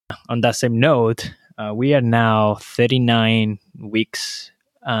On that same note, we are now 39 weeks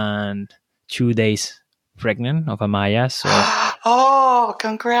and 2 days pregnant of Amaya. So Oh,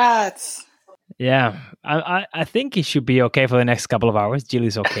 congrats. yeah, I think it should be okay for the next couple of hours. Jill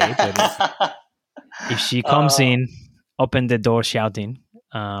is okay, but if she comes in, open the door shouting,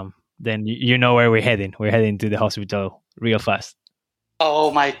 then you know where we're heading. We're heading to the hospital real fast.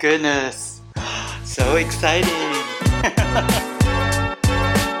 Oh my goodness. So exciting.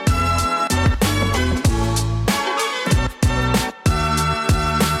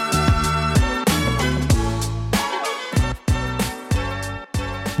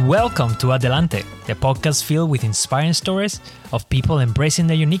 Welcome to Adelante, the podcast filled with inspiring stories of people embracing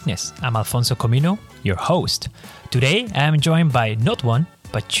their uniqueness. I'm Alfonso Comino, your host. Today, I am joined by not one,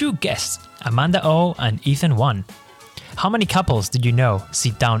 but two guests, Amanda Oh and Ethan Wan. How many couples did you know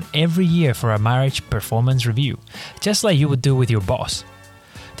sit down every year for a marriage performance review, just like you would do with your boss?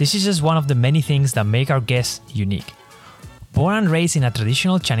 This is just one of the many things that make our guests unique. Born and raised in a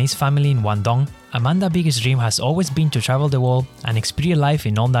traditional Chinese family in Guangdong, Amanda's biggest dream has always been to travel the world and experience life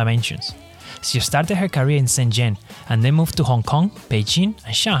in all dimensions. She started her career in Shenzhen and then moved to Hong Kong, Beijing,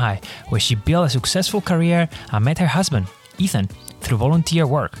 and Shanghai, where she built a successful career and met her husband, Ethan, through volunteer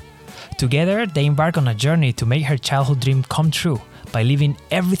work. Together, they embarked on a journey to make her childhood dream come true by leaving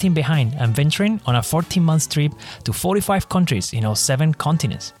everything behind and venturing on a 14-month trip to 45 countries in all 7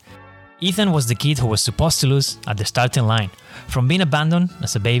 continents. Ethan was the kid who was supposed to lose at the starting line. From being abandoned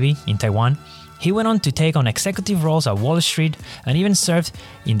as a baby in Taiwan, he went on to take on executive roles at Wall Street and even served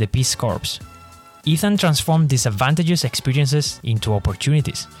in the Peace Corps. Ethan transformed disadvantageous experiences into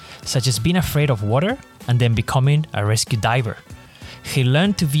opportunities, such as being afraid of water and then becoming a rescue diver. He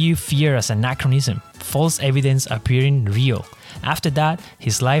learned to view fear as an anachronism, false evidence appearing real. After that,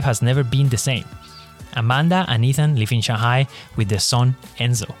 his life has never been the same. Amanda and Ethan live in Shanghai with their son,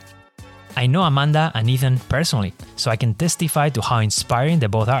 Enzo. I know Amanda and Ethan personally, so I can testify to how inspiring they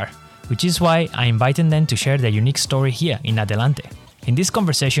both are, which is why I invited them to share their unique story here in Adelante. In this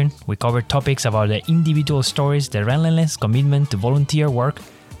conversation, we covered topics about their individual stories, their relentless commitment to volunteer work,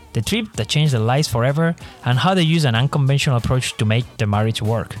 the trip that changed their lives forever, and how they use an unconventional approach to make their marriage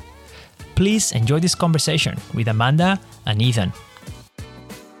work. Please enjoy this conversation with Amanda and Ethan.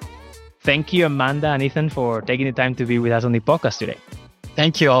 Thank you, Amanda and Ethan, for taking the time to be with us on the podcast today.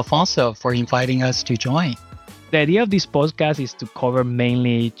 Thank you, Alfonso, for inviting us to join. The idea of this podcast is to cover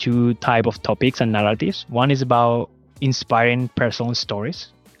mainly 2 types of topics and narratives. One is about inspiring personal stories,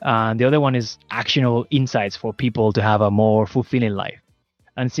 and the other one is actionable insights for people to have a more fulfilling life.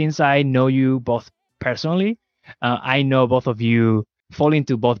 And since I know you both personally, I know both of you fall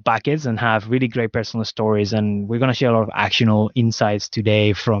into both buckets and have really great personal stories. And we're going to share a lot of actionable insights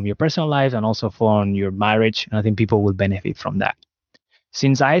today from your personal lives and also from your marriage. And I think people will benefit from that.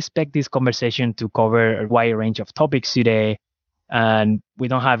 Since I expect this conversation to cover a wide range of topics today, and we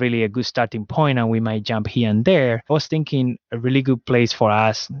don't have really a good starting point and we might jump here and there, I was thinking a really good place for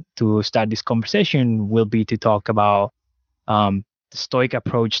us to start this conversation will be to talk about the stoic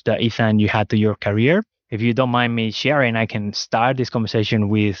approach that Ethan, you had to your career. If you don't mind me sharing, I can start this conversation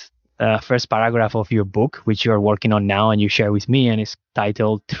with the first paragraph of your book, which you are working on now and you share with me, and it's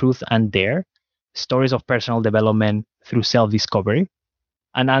titled Truth and Dare, Stories of Personal Development Through Self-Discovery.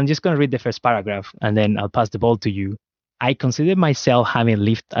 And I'm just going to read the first paragraph and then I'll pass the ball to you. I consider myself having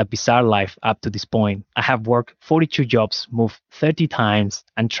lived a bizarre life up to this point. I have worked 42 jobs, moved 30 times,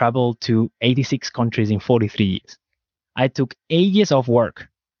 and traveled to 86 countries in 43 years. I took 8 years of work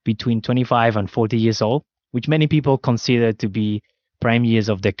between 25 and 40 years old, which many people consider to be prime years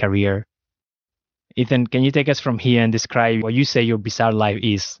of their career. Ethan, can you take us from here and describe what you say your bizarre life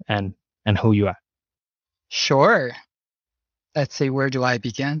is and who you are? Sure. Let's see, where do I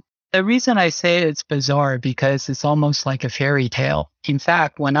begin? The reason I say it's bizarre because it's almost like a fairy tale. In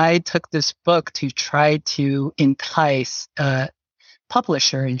fact, when I took this book to try to entice a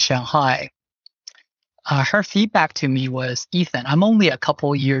publisher in Shanghai, her feedback to me was, Ethan, I'm only a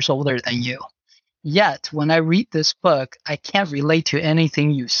couple years older than you. Yet, when I read this book, I can't relate to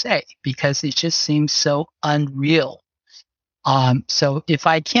anything you say because it just seems so unreal. So if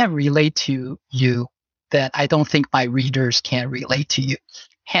I can't relate to you, then I don't think my readers can relate to you.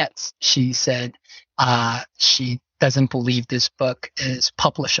 Hence, she said she doesn't believe this book is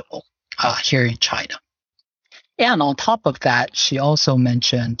publishable here in China. And on top of that, she also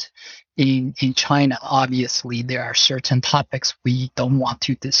mentioned in China, obviously, there are certain topics we don't want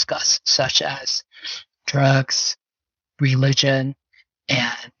to discuss, such as drugs, religion,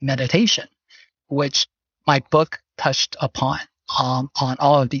 and meditation, which my book touched upon on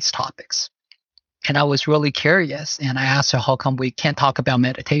all of these topics. And I was really curious. And I asked her, how come we can't talk about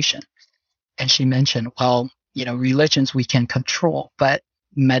meditation? And she mentioned, well, religions we can control, but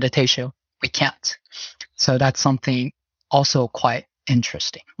meditation we can't. So that's something also quite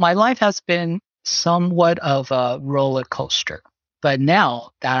interesting. My life has been somewhat of a roller coaster, but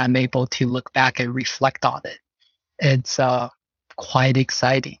now that I'm able to look back and reflect on it, it's quite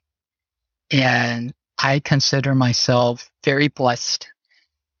exciting. And I consider myself very blessed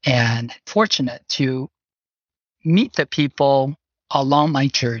and fortunate to meet the people along my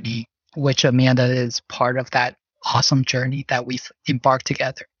journey, which Amanda is part of that awesome journey that we've embarked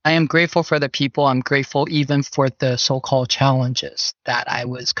together. I am grateful for the people. I'm grateful even for the so-called challenges that I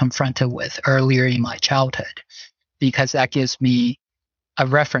was confronted with earlier in my childhood, because that gives me a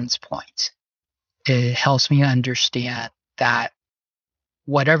reference point. It helps me understand that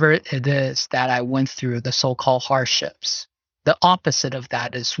whatever it is that I went through, the so-called hardships, the opposite of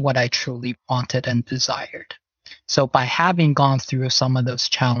that is what I truly wanted and desired. So by having gone through some of those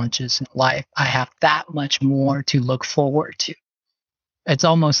challenges in life, I have that much more to look forward to. It's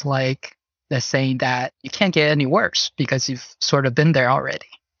almost like the saying that you can't get any worse because you've sort of been there already.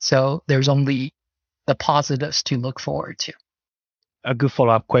 So there's only the positives to look forward to. A good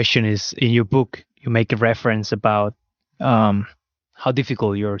follow-up question is, in your book, you make a reference about how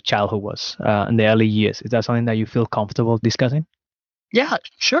difficult your childhood was in the early years. Is that something that you feel comfortable discussing? Yeah,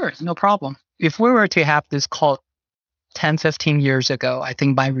 sure. No problem. If we were to have this call 10, 15 years ago, I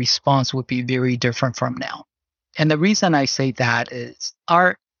think my response would be very different from now. And the reason I say that is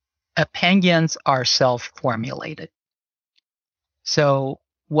our opinions are self-formulated. So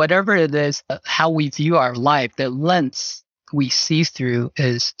whatever it is, how we view our life, the lens we see through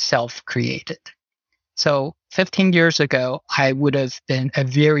is self-created. So 15 years ago, I would have been a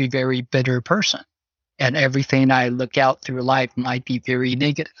very, very bitter person. And everything I look out through life might be very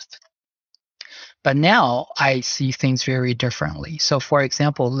negative. But now I see things very differently. So for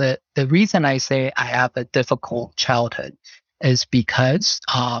example, the reason I say I have a difficult childhood is because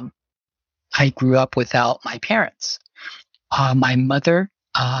I grew up without my parents. My mother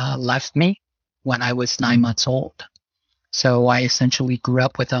left me when I was 9 months old. So I essentially grew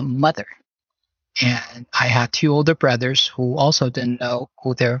up with a mother. And I had two older brothers who also didn't know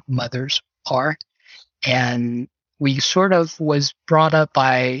who their mothers are. And we sort of was brought up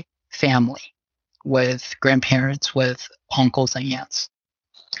by family, with grandparents, with uncles and aunts.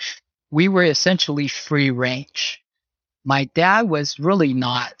 We were essentially free range. My dad was really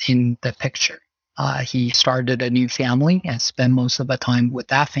not in the picture. He started a new family and spent most of the time with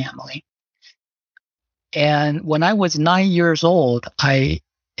that family. And when I was 9 years old, I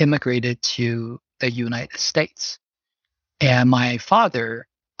immigrated to the United States. And my father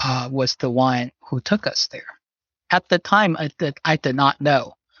was the one who took us there. At the time, I did not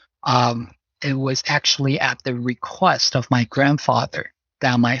know. It was actually at the request of my grandfather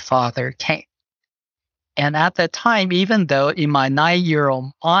that my father came. And at the time, even though in my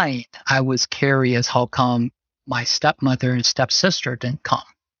 9-year-old mind, I was curious how come my stepmother and stepsister didn't come.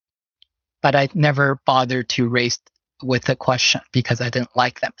 But I never bothered to raise with the question because I didn't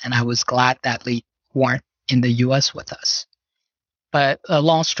like them. And I was glad that they weren't in the US with us. But a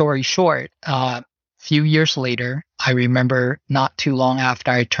long story short, a few years later, I remember not too long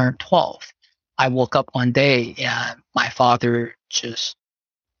after I turned 12, I woke up one day and my father just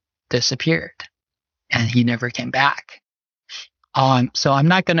disappeared and he never came back. So I'm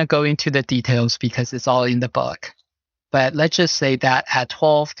not going to go into the details because it's all in the book. But let's just say that at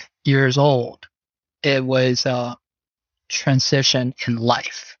 12 years old, it was a transition in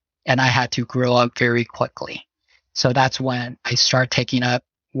life and I had to grow up very quickly. So that's when I start taking up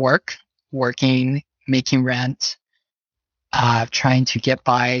working, making rent, trying to get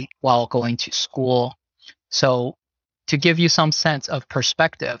by while going to school. So to give you some sense of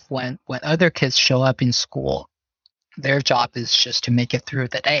perspective, when other kids show up in school, their job is just to make it through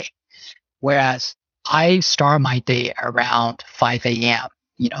the day. Whereas I start my day around 5 a.m.,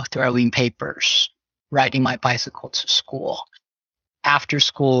 throwing papers, riding my bicycle to school. After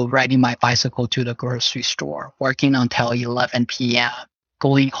school, riding my bicycle to the grocery store, working until 11 p.m.,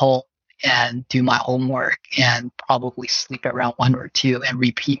 going home and do my homework and probably sleep around 1 or 2 and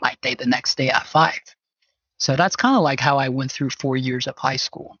repeat my day the next day at 5. So that's kind of like how I went through 4 years of high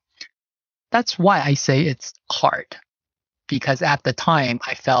school. That's why I say it's hard, because at the time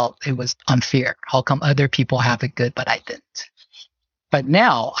I felt it was unfair. How come other people have it good, but I didn't? But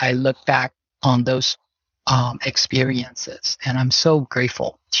now I look back on those experiences and I'm so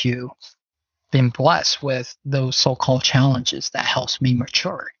grateful to been blessed with those so-called challenges that helps me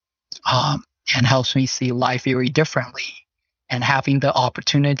mature and helps me see life very differently and having the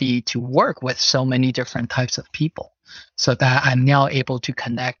opportunity to work with so many different types of people so that I'm now able to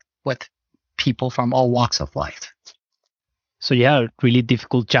connect with people from all walks of life. So you had a really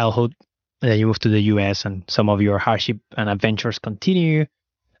difficult childhood. You moved to the US and some of your hardship and adventures continue.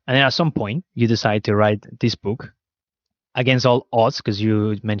 And then at some point, you decide to write this book against all odds, because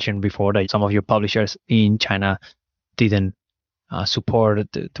you mentioned before that some of your publishers in China didn't support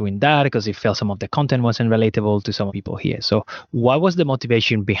doing that because they felt some of the content wasn't relatable to some people here. So what was the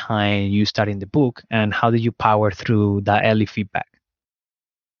motivation behind you starting the book, and how did you power through that early feedback?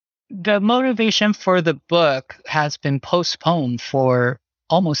 The motivation for the book has been postponed for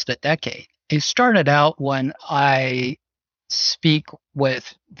almost a decade. It started out when I speak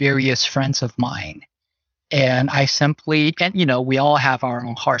with various friends of mine, and I simply, and we all have our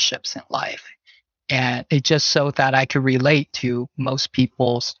own hardships in life. And it just so that I could relate to most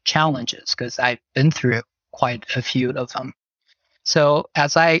people's challenges, because I've been through quite a few of them. So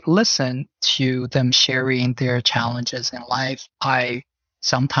as I listen to them sharing their challenges in life, I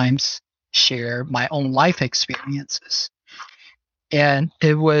sometimes share my own life experiences. And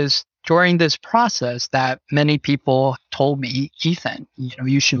it was during this process that many people told me, Ethan,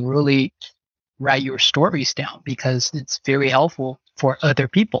 you should really write your stories down because it's very helpful for other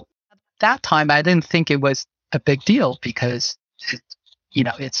people. That time, I didn't think it was a big deal because,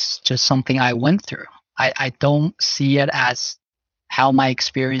 it's just something I went through. I don't see it as how my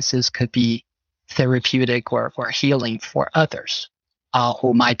experiences could be therapeutic or healing for others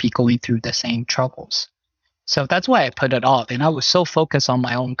who might be going through the same troubles. So that's why I put it off. And I was so focused on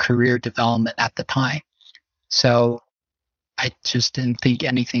my own career development at the time. So I just didn't think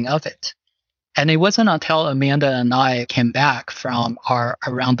anything of it. And it wasn't until Amanda and I came back from our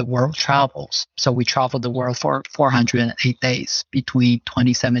around the world travels. So we traveled the world for 408 days between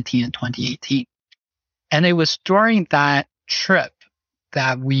 2017 and 2018. And it was during that trip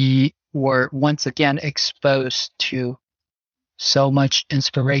that we were once again exposed to so much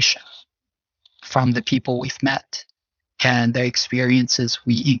inspiration from the people we've met and the experiences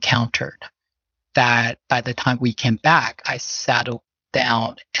we encountered, that by the time we came back, I settled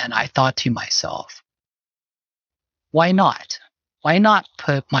down and I thought to myself, why not? Why not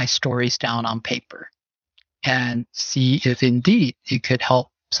put my stories down on paper and see if indeed it could help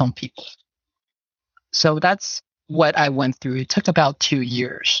some people? So that's what I went through. It took about 2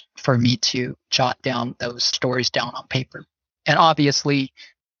 years for me to jot down those stories down on paper. And obviously,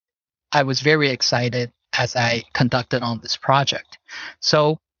 I was very excited as I conducted on this project.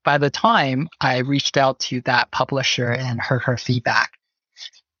 So by the time I reached out to that publisher and heard her feedback,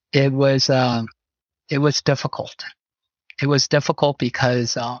 it was difficult. It was difficult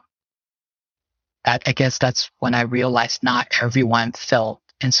because I guess that's when I realized not everyone felt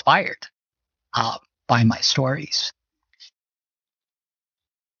inspired by my stories.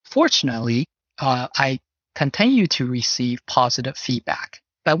 Fortunately, I continue to receive positive feedback.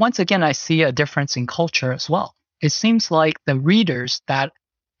 But once again, I see a difference in culture as well. It seems like the readers that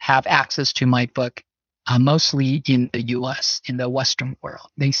have access to my book, mostly in the US, in the Western world,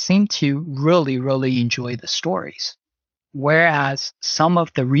 they seem to really, really enjoy the stories. Whereas some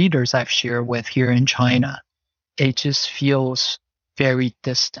of the readers I've shared with here in China, it just feels very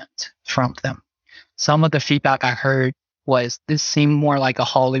distant from them. Some of the feedback I heard was this seemed more like a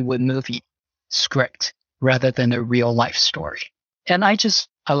Hollywood movie script rather than a real life story. And I just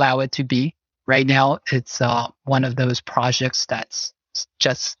allow it to be. Right now, it's one of those projects that's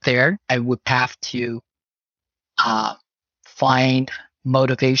just there. I would have to find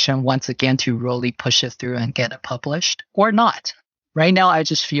motivation once again to really push it through and get it published, or not. Right now, I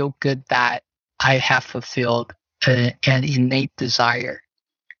just feel good that I have fulfilled an innate desire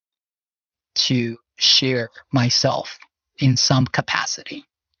to share myself in some capacity.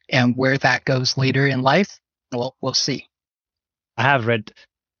 And where that goes later in life, we'll see. I have read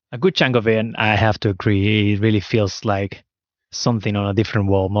a good chunk of it, and I have to agree, it really feels like something on a different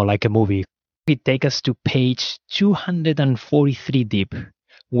world, more like a movie. It takes us to page 243 deep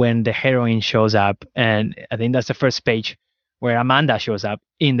when the heroine shows up, and I think that's the first page where Amanda shows up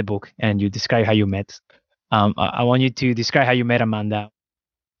in the book, and you describe how you met. I want you to describe how you met Amanda.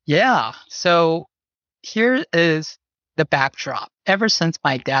 Yeah, so here is the backdrop. Ever since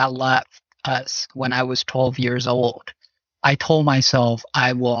my dad left us when I was 12 years old, I told myself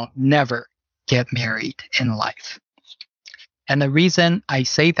I will never get married in life. And the reason I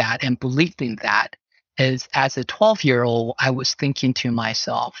say that and believed in that is as a 12-year-old, I was thinking to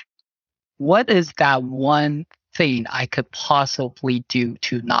myself, what is that one thing I could possibly do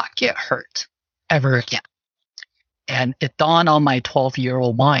to not get hurt ever again? And it dawned on my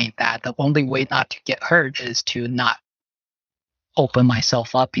 12-year-old mind that the only way not to get hurt is to not open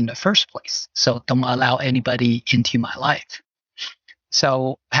myself up in the first place. So don't allow anybody into my life.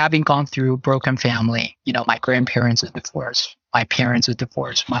 So having gone through broken family, my grandparents are divorced, my parents are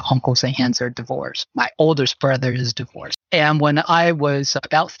divorced, my uncles and aunts are divorced, my oldest brother is divorced. And when I was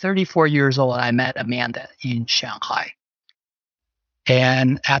about 34 years old, I met Amanda in Shanghai.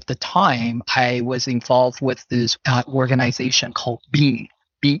 And at the time, I was involved with this organization called BEAN,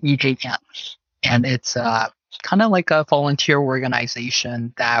 BEAN. And it's kind of like a volunteer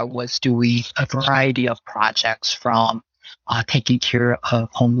organization that was doing a variety of projects from taking care of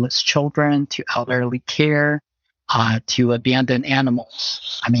homeless children to elderly care to abandoned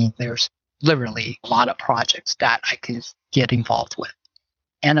animals. I mean, there's literally a lot of projects that I could get involved with.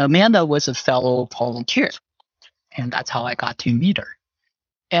 And Amanda was a fellow volunteer, and that's how I got to meet her.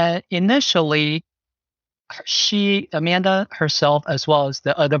 And initially, Amanda herself, as well as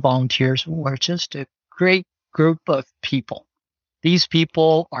the other volunteers, were just a great group of people. These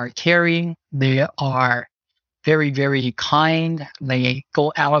people are caring. They are very, very kind. They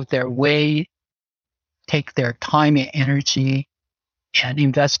go out of their way, take their time and energy, and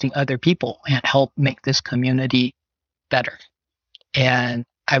invest in other people and help make this community better. And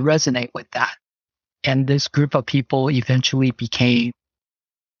I resonate with that. And this group of people eventually became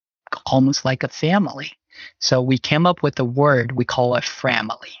almost like a family. So we came up with a word we call a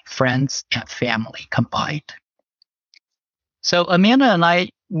family, friends and family combined. So Amanda and I,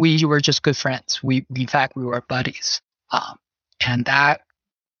 we were just good friends. In fact, we were buddies. And that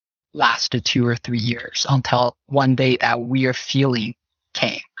lasted 2 or 3 years until one day that weird feeling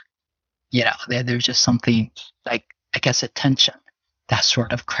came. There's just something like, I guess, a tension that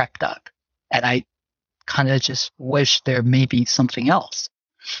sort of crept up. And I kind of just wish there may be something else.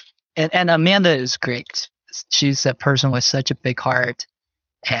 And Amanda is great. She's a person with such a big heart,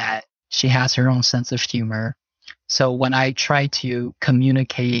 and she has her own sense of humor. So when I try to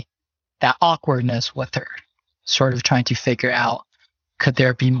communicate that awkwardness with her, sort of trying to figure out, could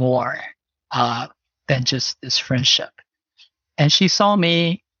there be more than just this friendship? And she saw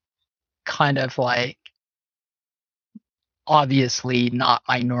me kind of like, obviously not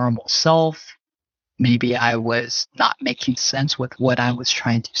my normal self. Maybe I was not making sense with what I was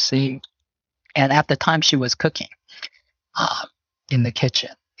trying to say. And at the time, she was cooking in the kitchen.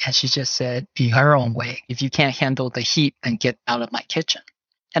 And she just said, be her own way. If you can't handle the heat, then get out of my kitchen.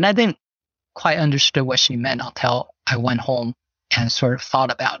 And I didn't quite understand what she meant until I went home and sort of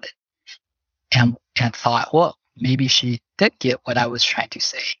thought about it. And thought, well, maybe she did get what I was trying to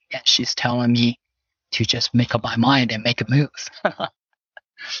say. And she's telling me to just make up my mind and make a move.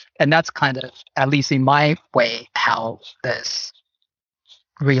 And that's kind of, at least in my way, how this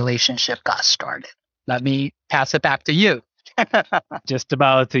relationship got started. Let me pass it back to you. Just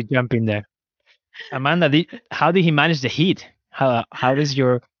about to jump in there. Amanda, how did he manage the heat? How's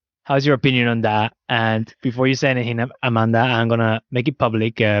your opinion on that? And before you say anything, Amanda, I'm gonna make it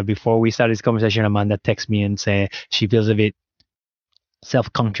public. Before we start this conversation, Amanda texts me and say she feels a bit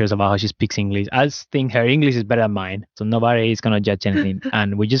self-conscious about how she speaks English. I think her English is better than mine, so nobody is gonna judge anything.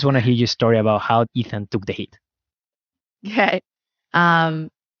 And we just want to hear your story about how Ethan took the heat. Okay.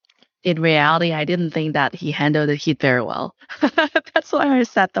 In reality, I didn't think that he handled the heat very well. That's why I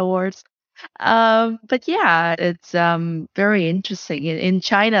said the words. But yeah, it's very interesting. In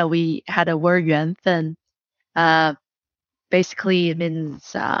China, we had a word 缘分. Basically, it means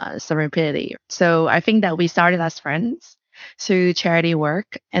serendipity. So I think that we started as friends through charity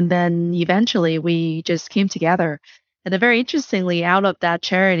work, and then eventually we just came together. And then very interestingly, out of that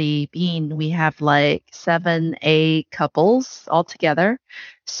charity BEAN, we have like 7, 8 couples all together.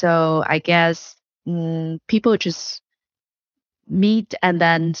 So I guess people just meet and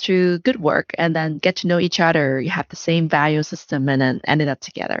then through good work and then get to know each other. You have the same value system and then ended up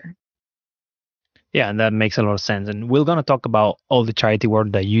together. Yeah, and that makes a lot of sense. And we're going to talk about all the charity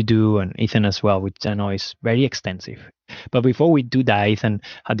work that you do and Ethan as well, which I know is very extensive. But before we do that, Ethan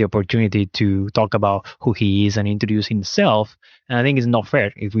had the opportunity to talk about who he is and introduce himself. And I think it's not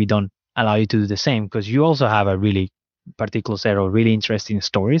fair if we don't allow you to do the same, because you also have a really particular set of really interesting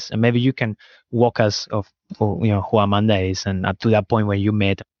stories. And maybe you can walk us of who Amanda is and up to that point where you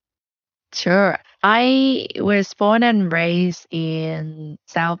met. Sure. I was born and raised in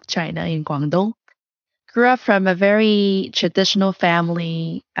South China in Guangdong. Grew up from a very traditional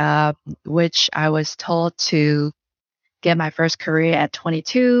family, which I was told to get my first career at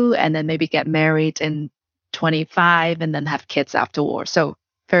 22 and then maybe get married in 25 and then have kids afterwards. So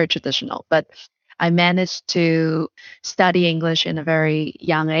very traditional. But I managed to study English in a very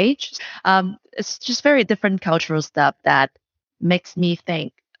young age. It's just very different cultural stuff that makes me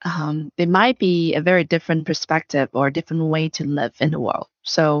think there might be a very different perspective or a different way to live in the world.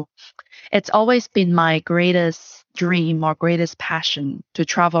 So it's always been my greatest dream or greatest passion to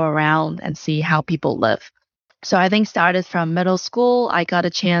travel around and see how people live. So I think started from middle school, I got a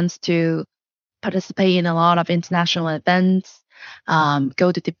chance to participate in a lot of international events,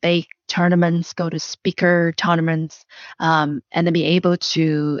 go to debate tournaments, go to speaker tournaments, and then be able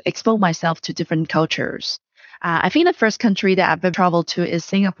to expose myself to different cultures. I think the first country that I've ever traveled to is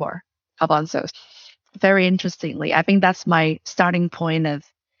Singapore, Alfonso. Very interestingly, I think that's my starting point of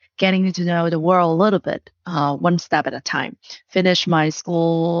getting to know the world a little bit, one step at a time. Finish my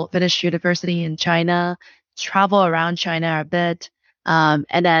school, finish university in China, travel around China a bit,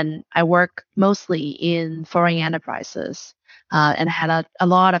 and then I work mostly in foreign enterprises, and had a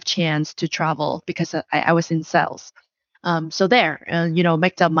lot of chance to travel because I was in sales. So there,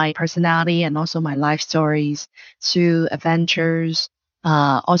 mixed up my personality and also my life stories to adventures,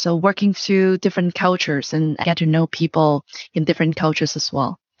 also working through different cultures and get to know people in different cultures as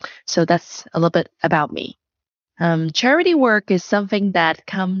well. So that's a little bit about me. Charity work is something that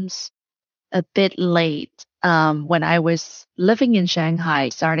comes a bit late, when I was living in Shanghai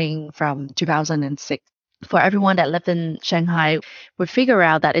starting from 2006. For everyone that lived in Shanghai would figure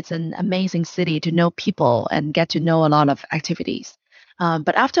out that it's an amazing city to know people and get to know a lot of activities.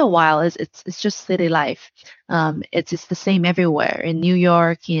 But after a while, it's just city life. It's the same everywhere in New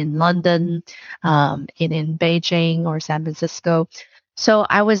York, in London, in Beijing or San Francisco. So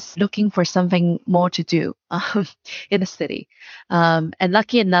I was looking for something more to do in the city. And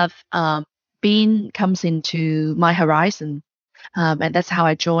lucky enough, Bean comes into my horizon. And that's how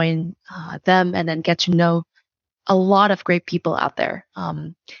I joined them and then get to know a lot of great people out there.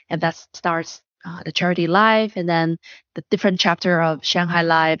 And that starts the charity life and then the different chapter of Shanghai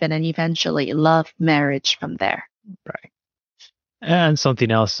life and then eventually love marriage from there. Right. And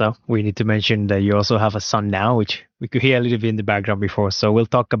something else, we need to mention that you also have a son now, which we could hear a little bit in the background before. So we'll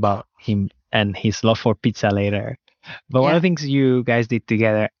talk about him and his love for pizza later. But one of the things you guys did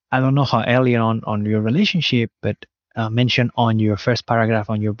together, I don't know how early on your relationship, but mentioned on your first paragraph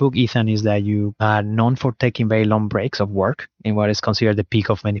on your book, Ethan, is that you are known for taking very long breaks of work in what is considered the peak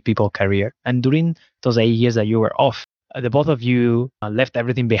of many people's career. And during those 8 years that you were off, the both of you left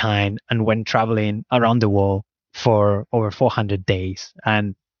everything behind and went traveling around the world for over 400 days.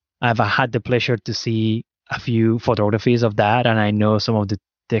 And I've had the pleasure to see a few photographies of that. And I know some of the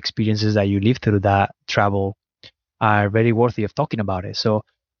experiences that you lived through that travel are very worthy of talking about it. So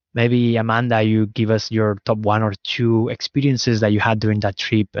maybe Amanda, you give us your top 1 or 2 experiences that you had during that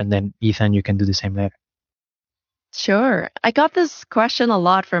trip, and then Ethan, you can do the same later. Sure. I got this question a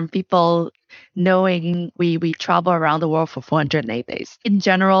lot from people knowing we travel around the world for 408 days. In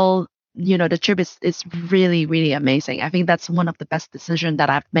general, the trip is really, really amazing. I think that's one of the best decisions that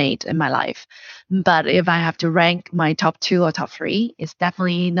I've made in my life. But if I have to rank my top 2 or top 3, it's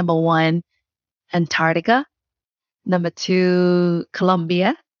definitely number 1, Antarctica, number 2,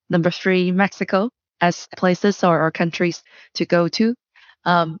 Colombia, number 3, Mexico as places or countries to go to.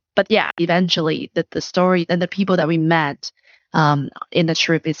 But yeah, eventually the story and the people that we met in the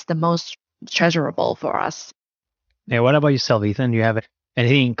trip is the most treasurable for us. Yeah, what about yourself, Ethan? Do you have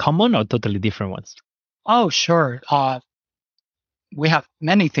anything in common or totally different ones? Oh, sure. We have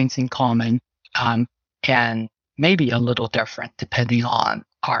many things in common, and maybe a little different depending on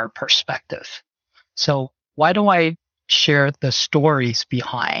our perspective. So why don't I share the stories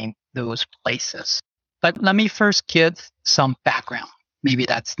behind those places? But let me first give some background. Maybe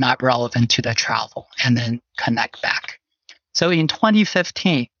that's not relevant to the travel, and then connect back. So in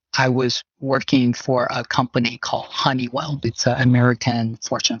 2015, I was working for a company called Honeywell. It's an American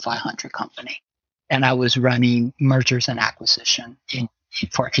Fortune 500 company. And I was running mergers and acquisition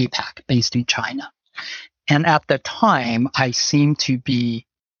for APAC based in China. And at the time, I seemed to be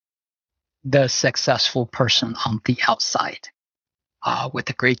the successful person on the outside, with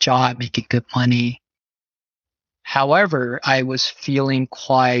a great job, making good money. However, I was feeling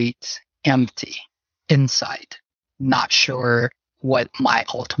quite empty inside, not sure what my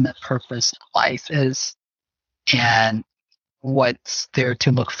ultimate purpose in life is and what's there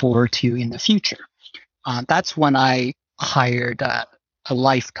to look forward to in the future. That's when I hired a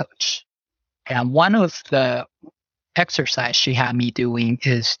life coach. And one of the exercise she had me doing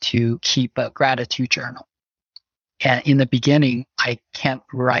is to keep a gratitude journal. And in the beginning, I can't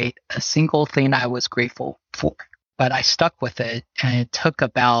write a single thing I was grateful for, but I stuck with it. And it took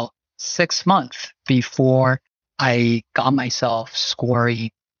about 6 months before I got myself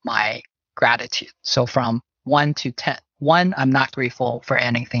scoring my gratitude. So from 1 to 10. 1, I'm not grateful for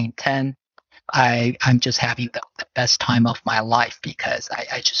anything. 10, I'm just having the best time of my life because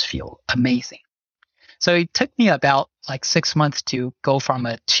I just feel amazing. So it took me about like 6 months to go from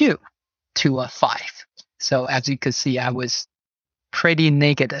a 2 to a 5. So as you could see, I was pretty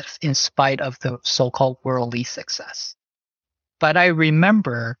negative in spite of the so-called worldly success. But I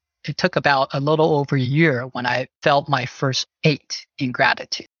remember it took about a little over a year when I felt my first 8 in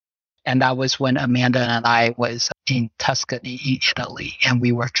gratitude. And that was when Amanda and I was in Tuscany, in Italy, and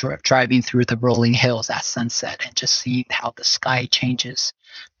we were driving through the rolling hills at sunset and just seeing how the sky changes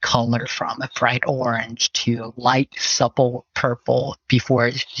color from a bright orange to light supple purple before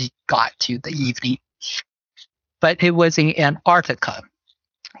it got to the evening. But it was in Antarctica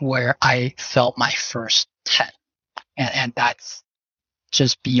where I felt my first 10. And that's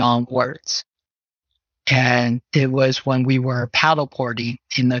just beyond words. And it was when we were paddleboarding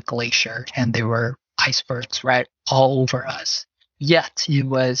in the glacier and there were icebergs right all over us. Yet it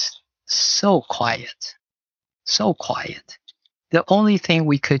was so quiet, so quiet. The only thing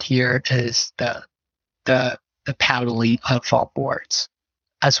we could hear is the paddling of our boards,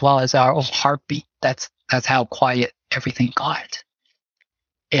 as well as our own heartbeat. That's how quiet everything got.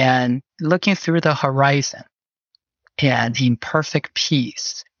 And looking through the horizon and in perfect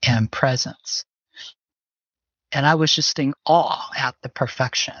peace and presence. And I was just in awe at the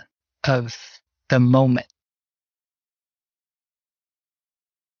perfection of the moment.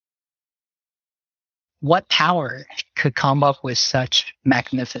 What power could come up with such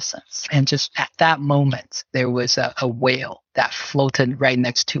magnificence? And just at that moment, there was a whale that floated right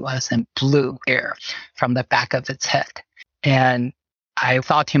next to us and blew air from the back of its head. And I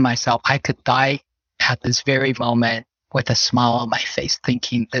thought to myself, I could die at this very moment with a smile on my face,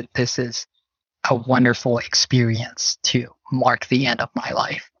 thinking that this is a wonderful experience to mark the end of my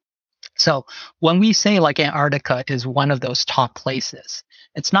life. So when we say like Antarctica is one of those top places,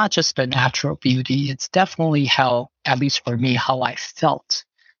 it's not just the natural beauty. It's definitely how, at least for me, how I felt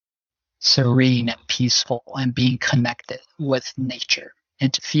serene and peaceful and being connected with nature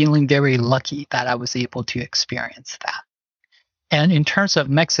and feeling very lucky that I was able to experience that. And in terms of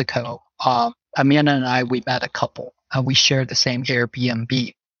Mexico, Amanda and I, we met a couple. We shared the same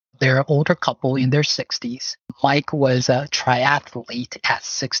Airbnb. They're an older couple in their 60s. Mike was a triathlete at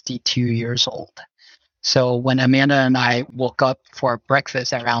 62 years old. So when Amanda and I woke up for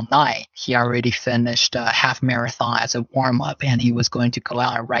breakfast around 9, he already finished a half marathon as a warm-up, and he was going to go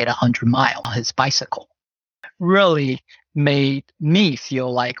out and ride 100 miles on his bicycle. Really made me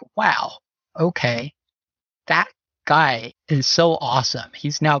feel like, wow, okay, that guy is so awesome.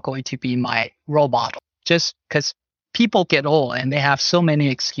 He's now going to be my role model. Just because people get old and they have so many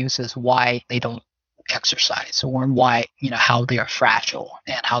excuses why they don't exercise or why, how they are fragile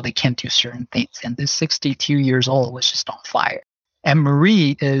and how they can't do certain things. And this 62 years old was just on fire. And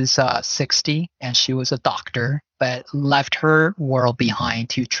Marie is 60 and she was a doctor, but left her world behind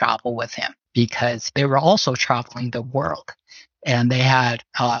to travel with him because they were also traveling the world. And they had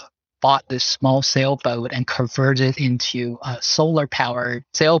bought this small sailboat and converted into a solar powered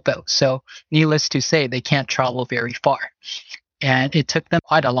sailboat. So needless to say, they can't travel very far. And it took them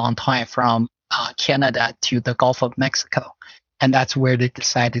quite a long time from Canada to the Gulf of Mexico. And that's where they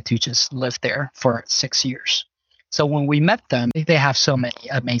decided to just live there for 6 years. So when we met them, they have so many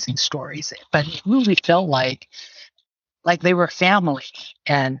amazing stories, but it really felt like they were family.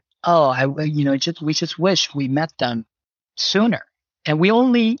 And we just wish we met them sooner. And we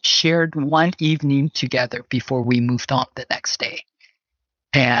only shared one evening together before we moved on the next day.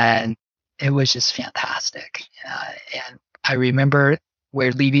 And it was just fantastic. And I remember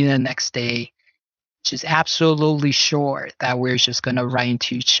we're leaving the next day, just absolutely sure that we're just going to run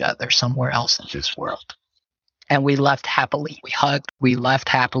into each other somewhere else in this world. And we left happily. We hugged, we left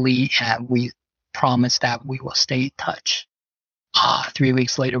happily, and we promised that we will stay in touch. 3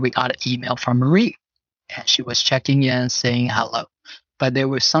 weeks later, we got an email from Marie. And she was checking in, saying hello. But there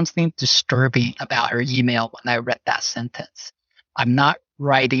was something disturbing about her email when I read that sentence. I'm not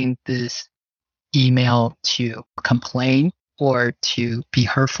writing this email to complain or to be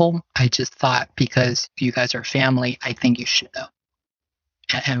hurtful. I just thought because you guys are family, I think you should know.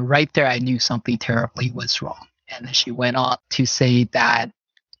 And right there, I knew something terribly was wrong. And then she went on to say that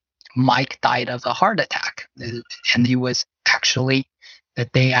Mike died of a heart attack. And he was actually the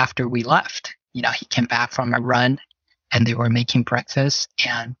day after we left. He came back from a run and they were making breakfast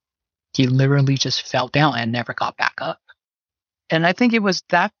and he literally just fell down and never got back up. And I think it was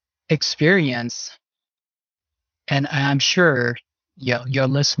that experience, and I'm sure your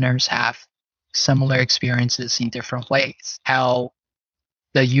listeners have similar experiences in different ways, how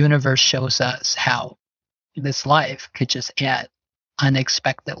the universe shows us how this life could just end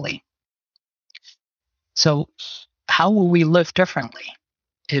unexpectedly. So how will we live differently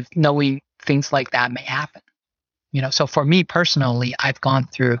if knowing things like that may happen? So for me personally, I've gone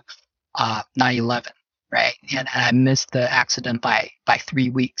through 9/11, right? And I missed the accident by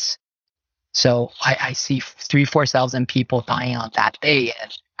 3 weeks. So I see 4,000 people dying on that day.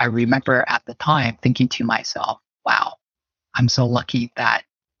 And I remember at the time thinking to myself, wow, I'm so lucky that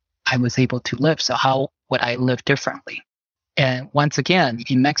I was able to live. So how would I live differently? And once again,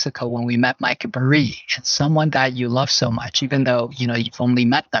 in Mexico, when we met Mike and Marie, and someone that you love so much, even though, you've only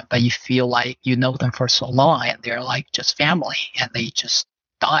met them, but you feel like you know them for so long and they're like just family and they just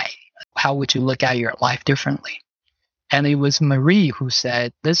die. How would you look at your life differently? And it was Marie who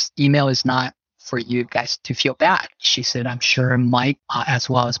said, this email is not for you guys to feel bad. She said, I'm sure Mike, as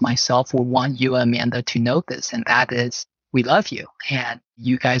well as myself, will want you, Amanda, to know this. And that is, we love you. And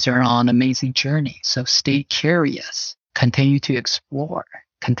you guys are on an amazing journey. So stay curious. Continue to explore,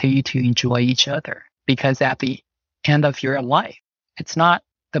 continue to enjoy each other, because at the end of your life, it's not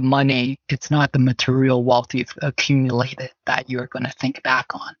the money, it's not the material wealth you've accumulated that you're going to think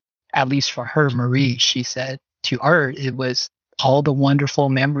back on. At least for her, Marie, she said to her, it was all the wonderful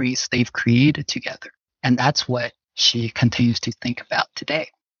memories they've created together. And that's what she continues to think about today.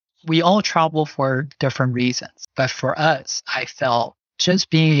 We all travel for different reasons, but for us, I felt just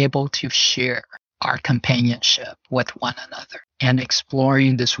being able to share our companionship with one another and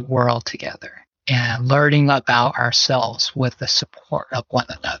exploring this world together and learning about ourselves with the support of one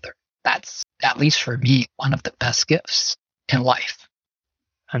another. That's, at least for me, one of the best gifts in life.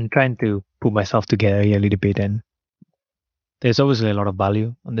 I'm trying to put myself together a little bit, and there's obviously a lot of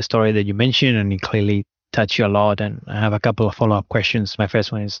value on the story that you mentioned, and it clearly touched you a lot. And I have a couple of follow-up questions. My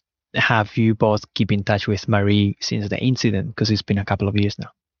first one is, have you both keep in touch with Marie since the incident? Because it's been a couple of years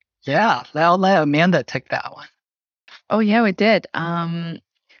now. Yeah, I'll let Amanda take that one. Oh yeah, we did.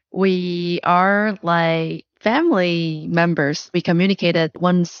 We are like family members. We communicated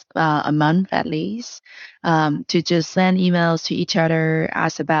once a month at least, to just send emails to each other,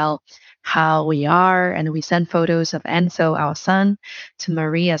 ask about how we are, and we send photos of Enzo, our son, to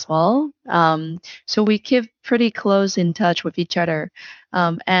Marie as well. So we keep pretty close in touch with each other.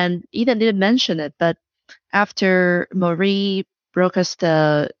 And Ethan didn't mention it, but after Marie brought us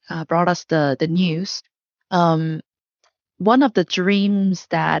the news, one of the dreams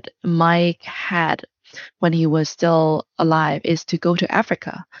that Mike had when he was still alive is to go to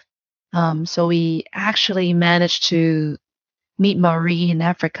Africa. So we actually managed to meet Marie in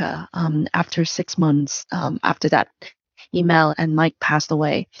Africa after 6 months after that email and Mike passed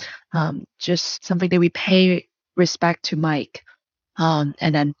away. Just something that we pay respect to Mike, and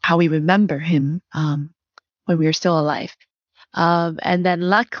then how we remember him when we were still alive. And then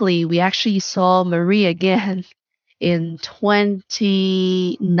luckily, we actually saw Marie again in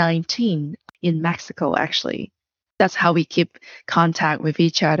 2019 in Mexico, actually. That's how we keep contact with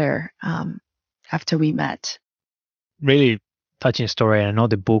each other after we met. Really touching story. And I know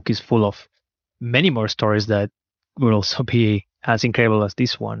the book is full of many more stories that will also be as incredible as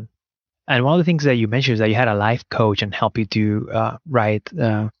this one. And one of the things that you mentioned is that you had a life coach and help you to write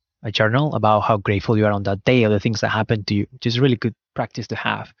a journal about how grateful you are on that day or the things that happened to you, which is really good practice to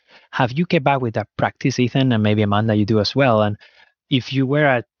have. Have you kept back with that practice, Ethan, and maybe Amanda, you do as well? And if you were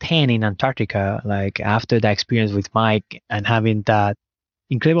at 10 in Antarctica, like after that experience with Mike and having that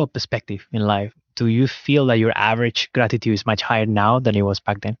incredible perspective in life, do you feel that your average gratitude is much higher now than it was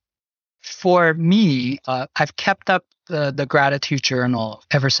back then? For me, I've kept up the gratitude journal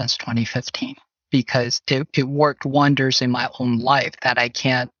ever since 2015 because it worked wonders in my own life that I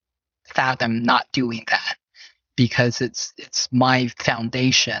can't fathom not doing that, because it's my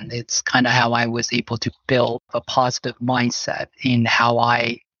foundation. It's kind of how I was able to build a positive mindset in how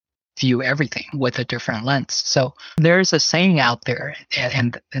I view everything with a different lens. So there's a saying out there,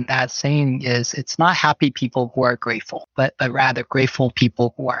 and that saying is, it's not happy people who are grateful, but rather grateful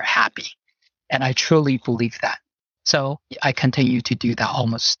people who are happy. And I truly believe that. So I continue to do that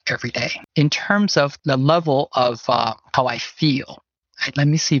almost every day. In terms of the level of how I feel, let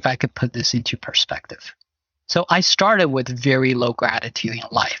me see if I could put this into perspective. So I started with very low gratitude in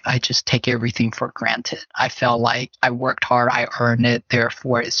life. I just take everything for granted. I felt like I worked hard, I earned it,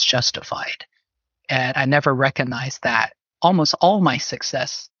 therefore it's justified. And I never recognized that almost all my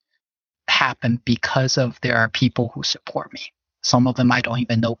success happened because of there are people who support me. Some of them I don't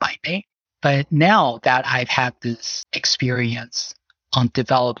even know by name. But now that I've had this experience on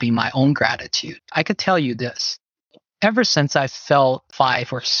developing my own gratitude, I could tell you this. Ever since I felt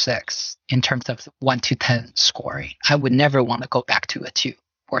 5 or 6 in terms of 1 to 10 scoring, I would never want to go back to a 2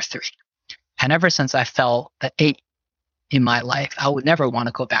 or 3. And ever since I felt the 8 in my life, I would never want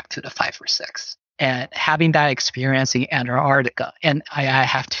to go back to the 5 or 6. And having that experience in Antarctica, and I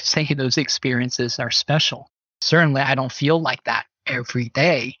have to say those experiences are special. Certainly, I don't feel like that every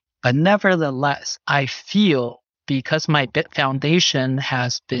day, but nevertheless, I feel because my Bit Foundation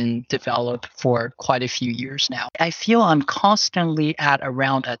has been developed for quite a few years now, I feel I'm constantly at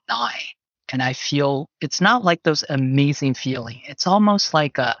around a 9. And I feel it's not like those amazing feeling. It's almost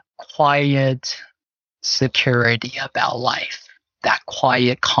like a quiet security about life, that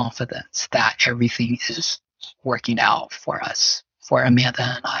quiet confidence that everything is working out for us, for Amanda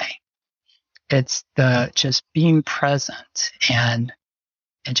and I. It's the just being present and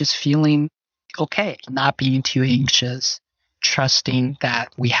just feeling okay, not being too anxious, trusting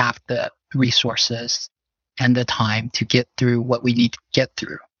that we have the resources and the time to get through what we need to get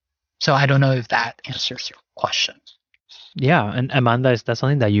through. So I don't know if that answers your question. Yeah, and Amanda, is that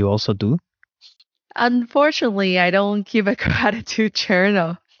something that you also do? Unfortunately, I don't keep a gratitude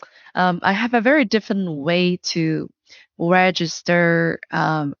journal. I have a very different way to register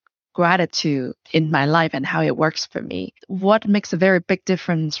gratitude in my life and how it works for me. What makes a very big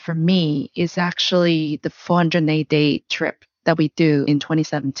difference for me is actually the 408-day trip that we do in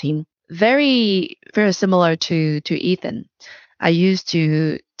 2017. Very, very similar to Ethan. I used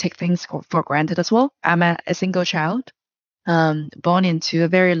to take things for granted as well. I'm a single child, born into a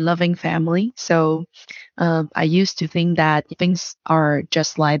very loving family. So I used to think that things are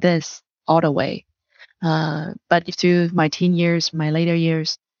just like this all the way. But through my teen years, my later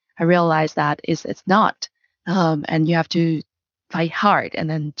years, I realized that it's not. And you have to fight hard and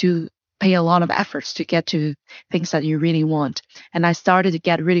then pay a lot of efforts to get to things that you really want. And I started to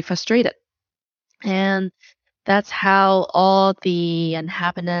get really frustrated. And that's how all the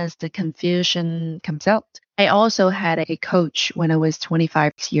unhappiness, the confusion comes out. I also had a coach when I was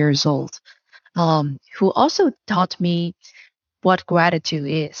 25 years old, who also taught me what gratitude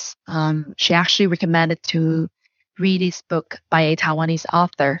is. She actually recommended to read this book by a Taiwanese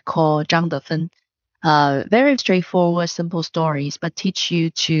author called Zhang Defen. Very straightforward, simple stories, but teach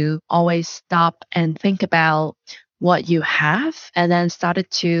you to always stop and think about what you have and then started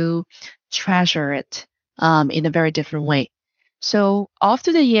to treasure it in a very different way. So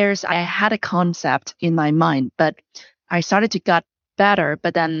after the years, I had a concept in my mind, but I started to get better.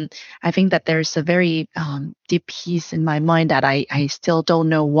 But then I think that there's a very deep piece in my mind that I still don't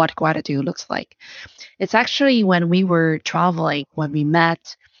know what gratitude looks like. It's actually when we were traveling, when we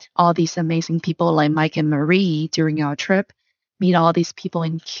met all these amazing people like Mike and Marie during our trip, meet all these people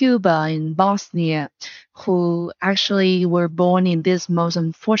in Cuba, in Bosnia, who actually were born in these most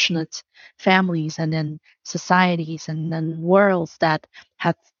unfortunate families and then societies and then worlds that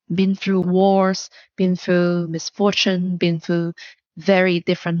have been through wars, been through misfortune, been through very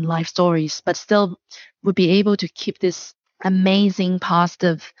different life stories, but still would be able to keep this amazing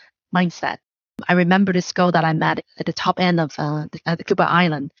positive mindset. I remember this girl that I met at the top end of the Cuba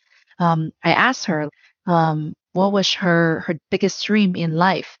Island. I asked her what was her biggest dream in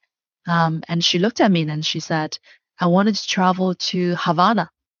life. And she looked at me and she said, I wanted to travel to Havana.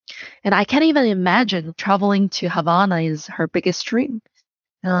 And I can't even imagine traveling to Havana is her biggest dream.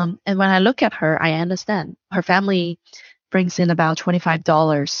 And when I look at her, I understand. Her family brings in about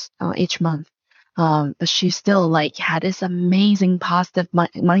 $25 each month. But she still like had this amazing positive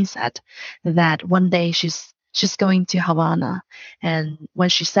mindset that one day she's going to Havana. And when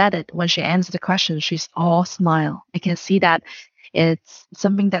she said it, when she answered the question, she's all smile. I can see that it's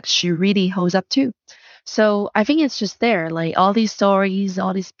something that she really holds up to. So I think it's just there, like all these stories,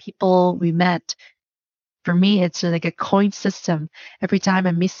 all these people we met. For me, it's like a coin system. Every time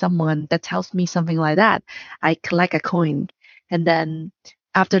I meet someone that tells me something like that, I collect a coin. And then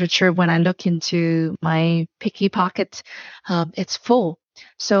after the trip, when I look into my picky pocket, it's full.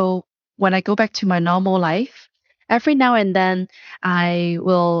 So when I go back to my normal life, every now and then I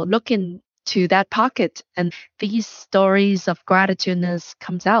will look into that pocket and these stories of gratitudeness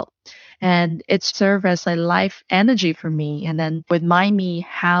comes out. And it serves as a life energy for me and then remind me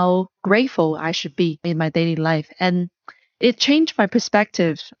how grateful I should be in my daily life. And it changed my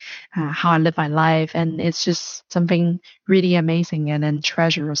perspective, how I live my life. And it's just something really amazing and then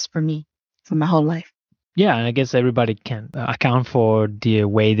treasurous for me for my whole life. Yeah, and I guess everybody can account for the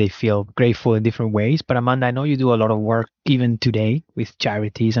way they feel grateful in different ways. But Amanda, I know you do a lot of work even today with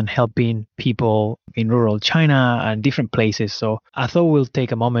charities and helping people in rural China and different places. So I thought we'll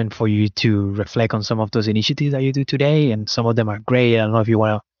take a moment for you to reflect on some of those initiatives that you do today. And some of them are great. I don't know if you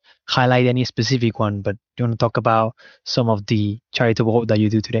want to highlight any specific one, but do you want to talk about some of the charitable work that you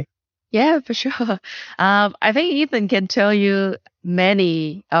do today? Yeah, for sure. I think Ethan can tell you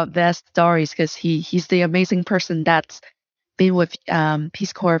many of their stories because he's the amazing person that's been with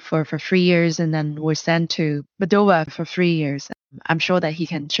Peace Corps for 3 years, and then we're sent to Moldova for 3 years. I'm sure that he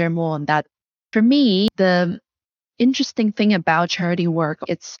can share more on that. For me, the interesting thing about charity work,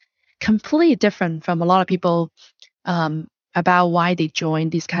 it's completely different from a lot of people about why they join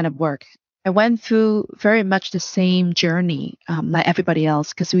this kind of work. I went through very much the same journey like everybody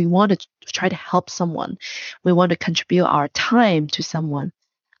else, because we want to try to help someone. We want to contribute our time to someone.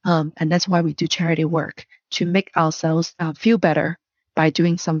 And that's why we do charity work, to make ourselves feel better by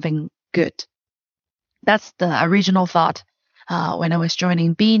doing something good. That's the original thought when I was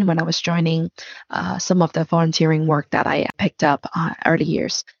joining Bean, when I was joining some of the volunteering work that I picked up early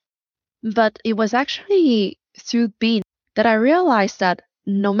years. But it was actually through Bean that I realized that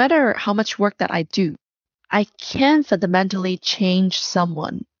no matter how much work that I do, I can fundamentally change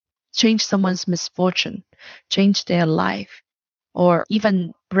someone's misfortune, change their life, or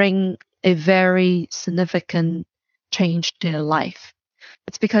even bring a very significant change to their life.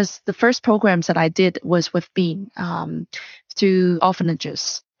 It's because the first programs that I did was with Bean through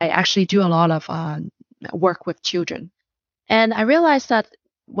orphanages. I actually do a lot of work with children. And I realized that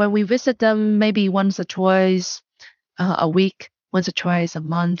when we visit them maybe once or twice a week, once or twice a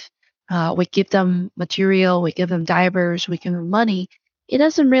month, we give them material, we give them diapers, we give them money, it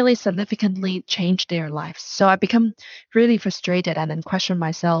doesn't really significantly change their lives. So I become really frustrated and then question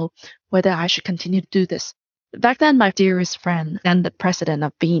myself whether I should continue to do this. Back then, my dearest friend and the president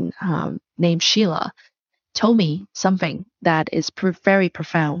of Bean, named Sheila, told me something that is very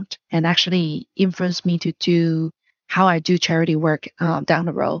profound and actually influenced me to do how I do charity work down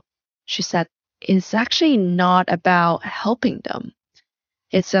the road. She said, it's actually not about helping them.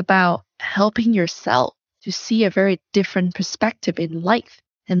 It's about helping yourself to see a very different perspective in life.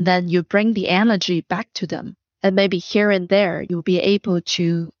 And then you bring the energy back to them. And maybe here and there, you'll be able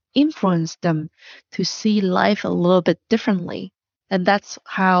to influence them to see life a little bit differently. And that's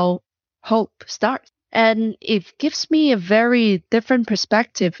how hope starts. And it gives me a very different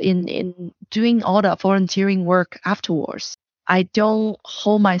perspective in doing all the volunteering work afterwards. I don't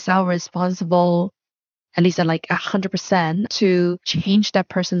hold myself responsible, at least like 100%, to change that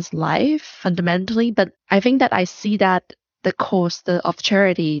person's life fundamentally. But I think that I see that the cost of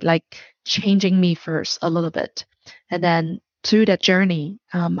charity, like changing me first a little bit. And then through that journey,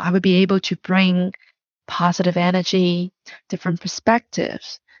 I would be able to bring positive energy, different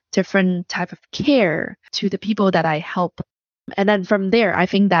perspectives, different type of care to the people that I help. And then from there, I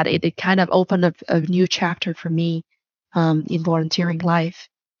think that it kind of opened up a new chapter for me in volunteering life.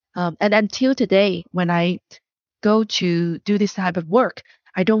 And until today, when I go to do this type of work,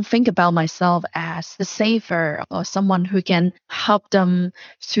 I don't think about myself as the saver or someone who can help them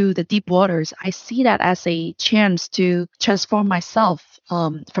through the deep waters. I see that as a chance to transform myself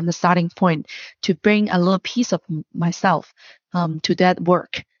from the starting point, to bring a little piece of myself to that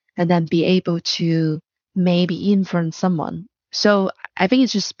work, and then be able to maybe influence someone. So I think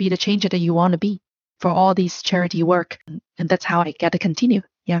it's just be the changer that you want to be for all these charity work. And that's how I get to continue.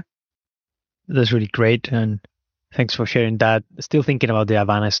 Yeah. That's really great. And thanks for sharing that. Still thinking about the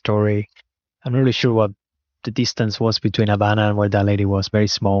Havana story. I'm not really sure what the distance was between Havana and where that lady was, very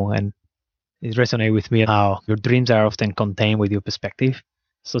small. And it resonated with me how your dreams are often contained with your perspective.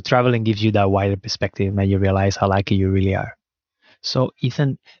 So traveling gives you that wider perspective and you realize how lucky you really are. So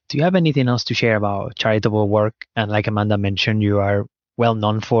Ethan, do you have anything else to share about charitable work? And like Amanda mentioned, you are well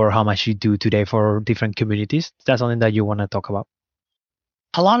known for how much you do today for different communities. Is that something that you want to talk about?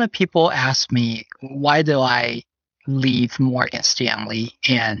 A lot of people ask me, why do I leave Morgan Stanley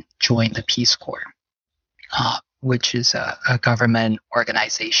and join the Peace Corps, which is a government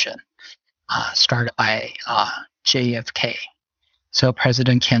organization started by JFK. So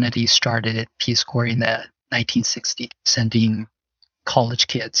President Kennedy started Peace Corps in the 1960s, sending college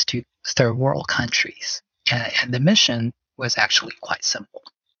kids to third world countries. And the mission was actually quite simple.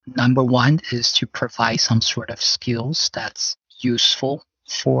 Number one is to provide some sort of skills that's useful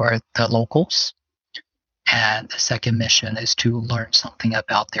for the locals. And the second mission is to learn something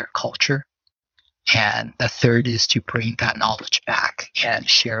about their culture. And the third is to bring that knowledge back and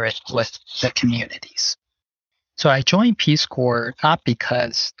share it with the communities. So I joined Peace Corps not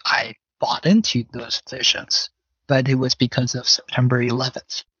because I bought into those visions, but it was because of September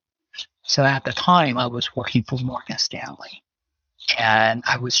 11th. So at the time, I was working for Morgan Stanley, and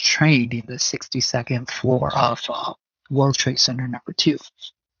I was trained in the 62nd floor of World Trade Center number 2.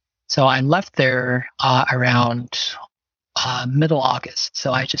 So I left there around middle August.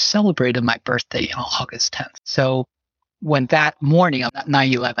 So I just celebrated my birthday on August 10th. So when that morning of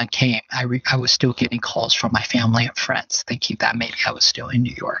 9/11 came, I was still getting calls from my family and friends thinking that maybe I was still in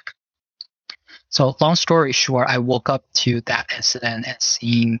New York. So long story short, I woke up to that incident and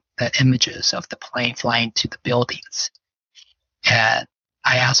seeing the images of the plane flying to the buildings. And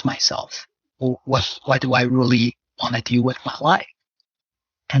I asked myself, well, what do I really want to do with my life?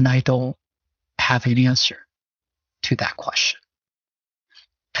 And I don't have an answer to that question.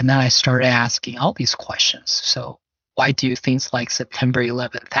 And then I started asking all these questions. So why do things like September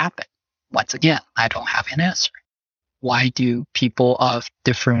 11th happen? Once again, I don't have an answer. Why do people of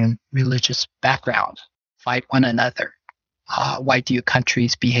different religious backgrounds fight one another? Why do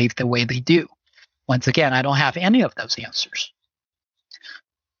countries behave the way they do? Once again, I don't have any of those answers.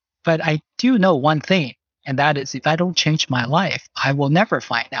 But I do know one thing, and that is if I don't change my life, I will never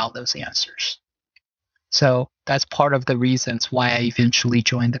find out those answers. So that's part of the reasons why I eventually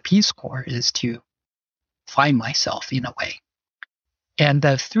joined the Peace Corps, is to find myself in a way. And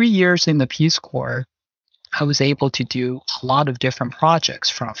the 3 years in the Peace Corps, I was able to do a lot of different projects,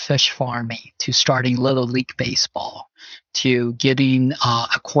 from fish farming to starting Little League Baseball to getting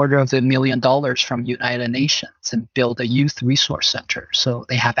 $250,000 from United Nations and build a youth resource center so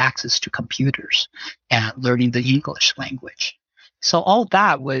they have access to computers and learning the English language. So all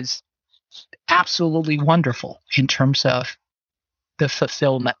that was absolutely wonderful in terms of the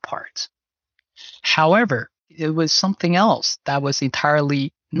fulfillment part. However, it was something else that was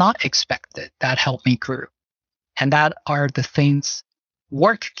entirely not expected that helped me grow. And that are the things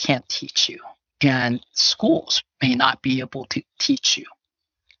work can't teach you, and schools may not be able to teach you.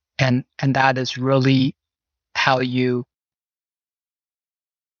 And that is really how you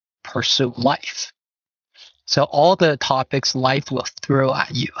pursue life. So all the topics life will throw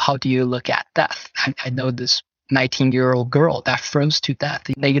at you. How do you look at death? I know this 19-year-old girl that froze to death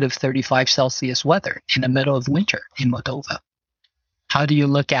in negative 35 Celsius weather in the middle of winter in Moldova. How do you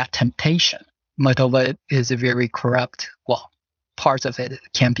look at temptation? Moldova is a very corrupt, well, parts of it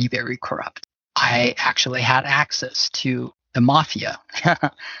can be very corrupt. I actually had access to the mafia.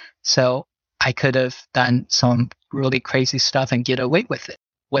 So I could have done some really crazy stuff and get away with it.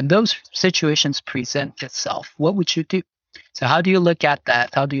 When those situations present itself, what would you do? So how do you look at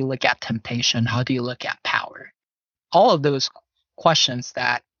that? How do you look at temptation? How do you look at power? All of those questions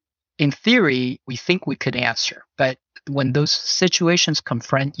that in theory we think we could answer, but when those situations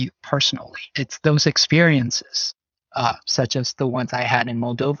confront you personally, it's those experiences, such as the ones I had in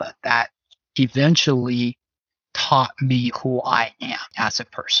Moldova, that eventually taught me who I am as a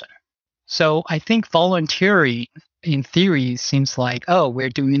person. So I think volunteering in theory seems like, oh, we're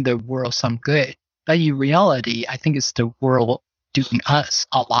doing the world some good. But in reality, I think it's the world doing us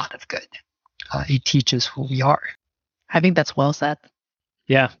a lot of good. It teaches who we are. I think that's well said.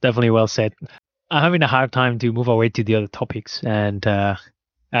 Yeah, definitely well said. I'm having a hard time to move away to the other topics, and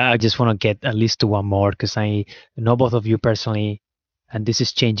I just want to get at least to one more, because I know both of you personally, and this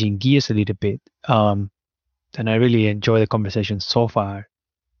is changing gears a little bit. And I really enjoy the conversation so far.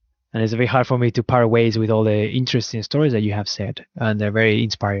 And it's very hard for me to part ways with all the interesting stories that you have said, and they're very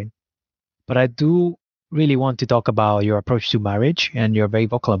inspiring. But I do really want to talk about your approach to marriage, and you're very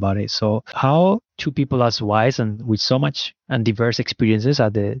vocal about it. So how two people as wise and with so much and diverse experiences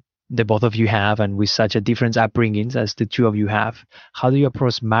as the both of you have, and with such a different upbringings as the two of you have, how do you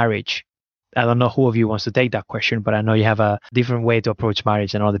approach marriage? I don't know who of you wants to take that question, but I know you have a different way to approach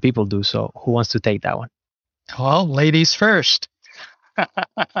marriage than other people do. So who wants to take that one? Well, ladies first.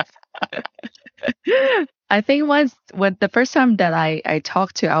 I think when the first time that I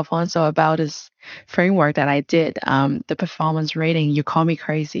talked to Alfonso about this framework that I did, the performance rating, you call me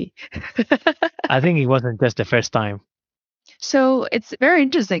crazy. I think it wasn't just the first time. So it's very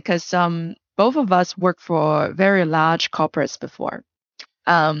interesting because both of us worked for very large corporates before.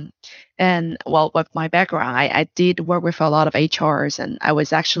 And well, with my background, I did work with a lot of HRs, and I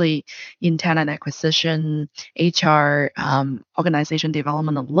was actually in talent acquisition, HR, organization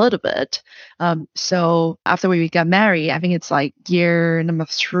development a little bit. So after we got married, I think it's like year number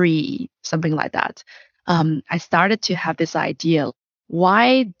 3, something like that. I started to have this idea: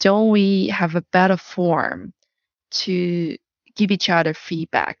 why don't we have a better form to give each other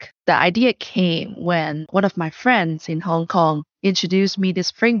feedback? The idea came when one of my friends in Hong Kong introduced me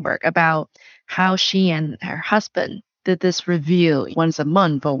this framework about how she and her husband did this review once a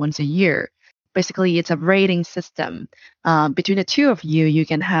month or once a year. Basically, it's a rating system. Between the two of you, you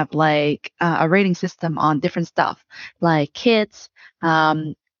can have like a rating system on different stuff like kids,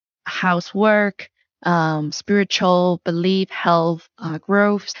 housework, spiritual belief, health,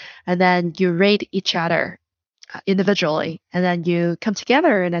 growth, and then you rate each other individually, and then you come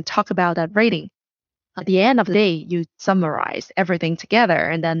together and then talk about that rating. At the end of the day, you summarize everything together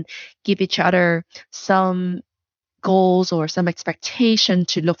and then give each other some goals or some expectation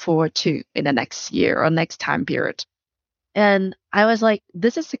to look forward to in the next year or next time period. And I was like,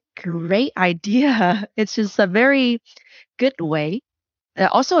 this is a great idea. It's just a very good way,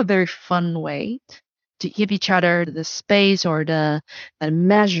 also a very fun way to give each other the space or the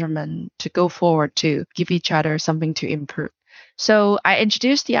measurement to go forward to give each other something to improve. So I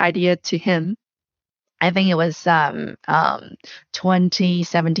introduced the idea to him. I think it was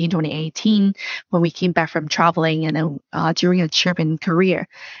 2017, 2018 when we came back from traveling and then during a trip in Korea.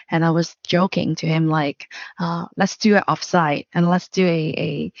 And I was joking to him like, let's do it offsite and let's do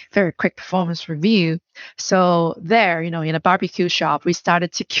a very quick performance review. So there, in a barbecue shop, we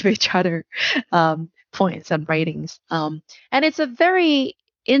started to give each other points and ratings. And it's a very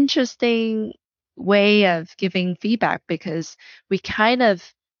interesting way of giving feedback because we kind of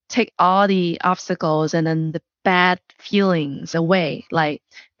take all the obstacles and then the bad feelings away. Like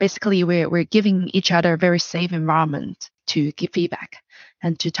basically we're giving each other a very safe environment to give feedback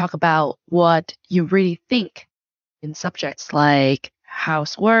and to talk about what you really think in subjects like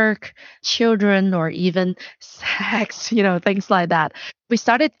housework, children, or even sex, things like that. We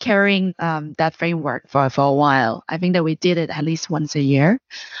started carrying that framework for a while. I think that we did it at least once a year,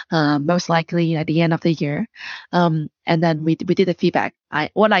 most likely at the end of the year. And then we did the feedback.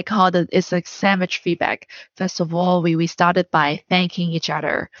 What I call it is a sandwich feedback. First of all, we started by thanking each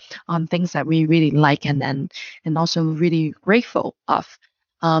other on things that we really like and also really grateful of.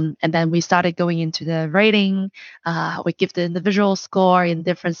 And then we started going into the rating. We give the individual score in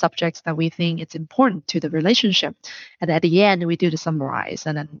different subjects that we think it's important to the relationship. And at the end, we do the summarize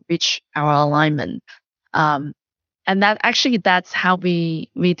and then reach our alignment. And that's how we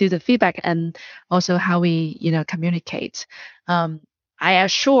do the feedback and also how we, communicate. I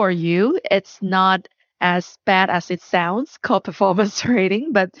assure you, it's not as bad as it sounds called performance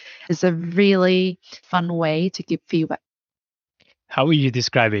rating, but it's a really fun way to give feedback. How would you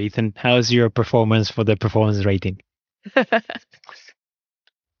describe it, Ethan? How's your performance for the performance rating?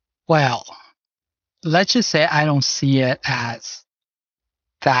 Well, let's just say I don't see it as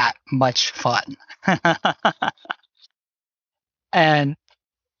that much fun. And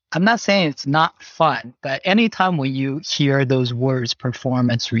I'm not saying it's not fun, but anytime when you hear those words,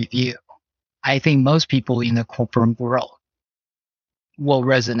 performance review, I think most people in the corporate world will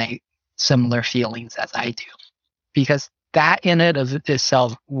resonate similar feelings as I do. Because that in it of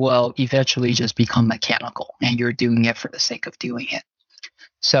itself will eventually just become mechanical and you're doing it for the sake of doing it.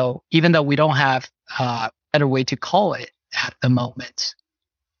 So even though we don't have a better way to call it at the moment,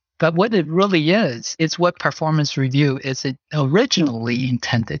 but what it really is, it's what performance review is originally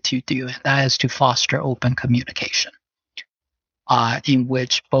intended to do, and that is to foster open communication in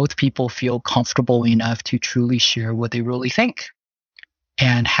which both people feel comfortable enough to truly share what they really think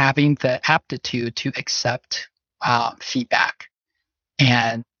and having the aptitude to accept feedback,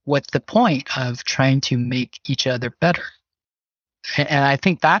 and with the point of trying to make each other better. And I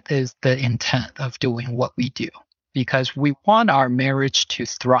think that is the intent of doing what we do, because we want our marriage to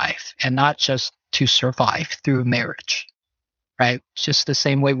thrive and not just to survive through marriage, right? Just the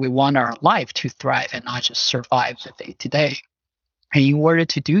same way we want our life to thrive and not just survive the day to day. And in order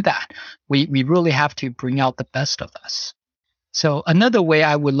to do that, we really have to bring out the best of us. So another way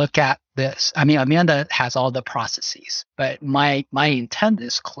I would look at this, Amanda has all the processes, but my intent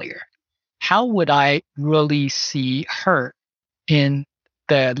is clear. How would I really see her in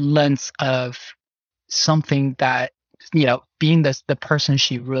the lens of something that, being the person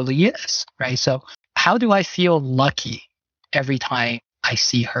she really is, right? So how do I feel lucky every time I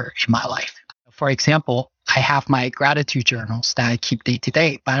see her in my life? For example, I have my gratitude journals that I keep day to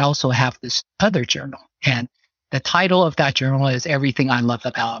day, but I also have this other journal. And the title of that journal is Everything I Love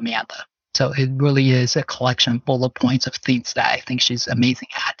About Amanda. So it really is a collection of bullet points of things that I think she's amazing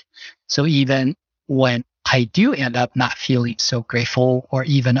at. So even when I do end up not feeling so grateful or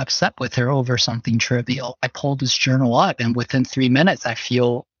even upset with her over something trivial, I pull this journal up and within 3 minutes, I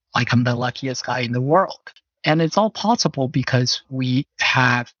feel like I'm the luckiest guy in the world. And it's all possible because we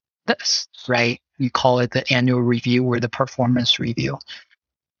have this, right? We call it the annual review or the performance review.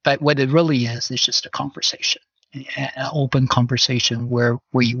 But what it really is just a conversation. An open conversation where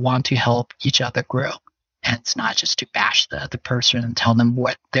we want to help each other grow. And it's not just to bash the other person and tell them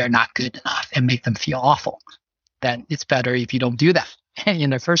what they're not good enough and make them feel awful. Then it's better if you don't do that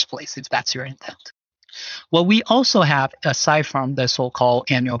in the first place, if that's your intent. What we also have, aside from the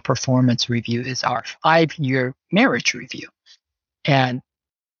so-called annual performance review, is our 5-year marriage review. And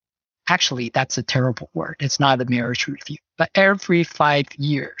actually, that's a terrible word. It's not a marriage review. But every 5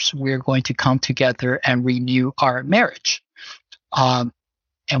 years, we're going to come together and renew our marriage.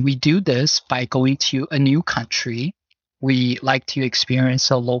 And we do this by going to a new country. We like to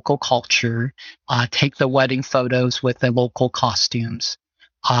experience a local culture, take the wedding photos with the local costumes,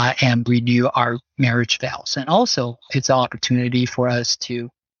 and renew our marriage vows. And also, it's an opportunity for us to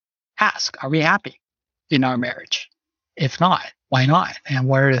ask, are we happy in our marriage? If not, why not? And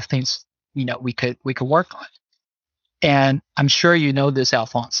what are the things we could work on? And I'm sure you know this,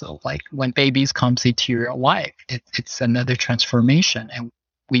 Alfonso. Like when babies comes into your life, it's another transformation, and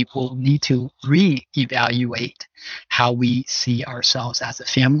we will need to reevaluate how we see ourselves as a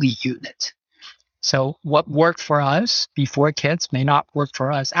family unit. So what worked for us before kids may not work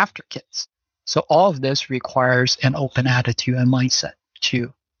for us after kids. So all of this requires an open attitude and mindset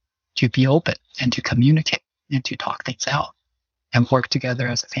to be open and to communicate and to talk things out and work together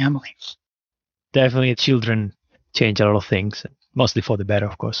as a family. Definitely, children change a lot of things, mostly for the better,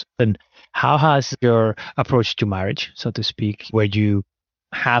 of course. And how has your approach to marriage, so to speak, where you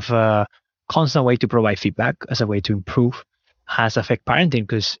have a constant way to provide feedback as a way to improve, has affected parenting?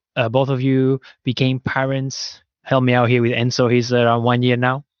 Because both of you became parents. Help me out here with Enzo. He's around 1 year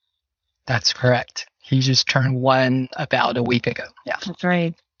now. That's correct. He just turned 1 about a week ago. Yeah. That's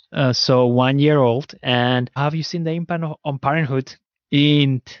right. So 1 year old. And have you seen the impact on parenthood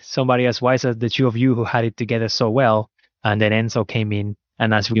in somebody as wise as the two of you who had it together so well? And then Enzo came in.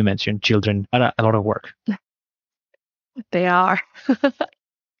 And as you mentioned, children are a lot of work. They are.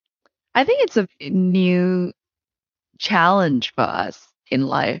 I think it's a new challenge for us in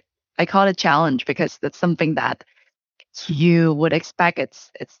life. I call it challenge because that's something that you would expect.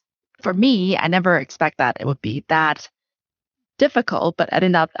 It's for me, I never expect that it would be that difficult, but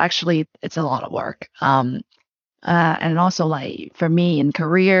ended up actually it's a lot of work. And also like for me in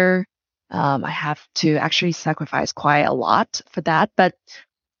career, I have to actually sacrifice quite a lot for that. But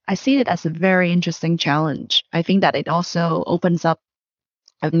I see it as a very interesting challenge. I think that it also opens up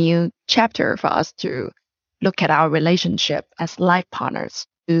a new chapter for us to look at our relationship as life partners,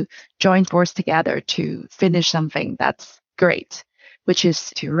 to join force together to finish something that's great, which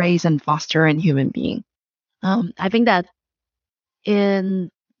is to raise and foster a human being. I think that in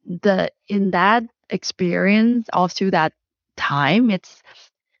that experience, all through that time, it's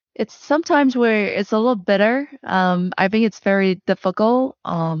sometimes where it's a little bitter. I think it's very difficult.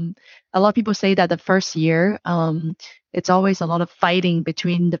 A lot of people say that the first year, it's always a lot of fighting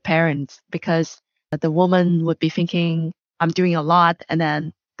between the parents because the woman would be thinking, I'm doing a lot. And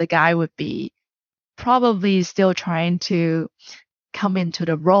then the guy would be probably still trying to come into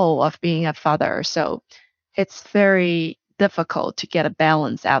the role of being a father. So it's very difficult to get a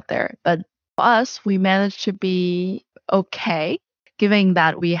balance out there. But for us, we managed to be okay, given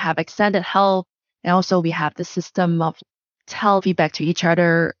that we have extended help. And also we have the system of tell feedback to each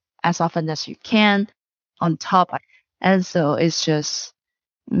other as often as you can on top. And so it's just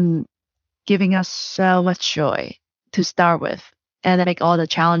giving us so much joy to start with, and then make all the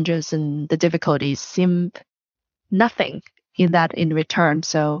challenges and the difficulties seem nothing in return.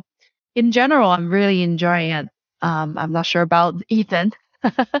 So in general, I'm really enjoying it. I'm not sure about Ethan,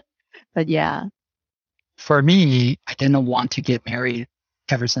 but yeah. For me, I didn't want to get married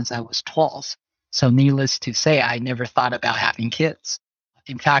ever since I was 12. So needless to say, I never thought about having kids.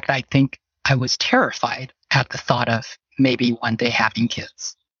 In fact, I think I was terrified at the thought of maybe one day having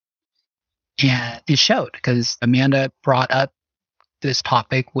kids. And it showed because Amanda brought up this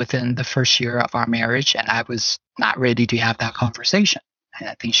topic within the first year of our marriage, and I was not ready to have that conversation. And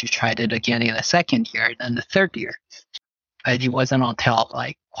I think she tried it again in the second year and then the third year. But it wasn't until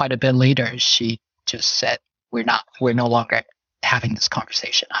like quite a bit later she just said, we're no longer having this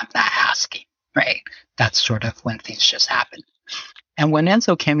conversation. I'm not asking, right? That's sort of when things just happen. And when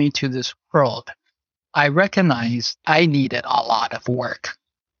Enzo came into this world, I recognized I needed a lot of work,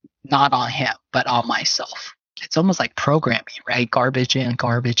 not on him, but on myself. It's almost like programming, right? Garbage in,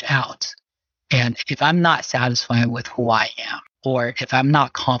 garbage out. And if I'm not satisfied with who I am, or if I'm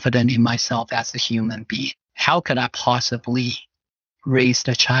not confident in myself as a human being, how could I possibly raise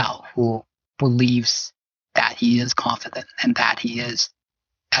a child who believes that he is confident and that he is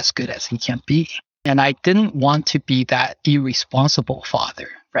as good as he can be? And I didn't want to be that irresponsible father,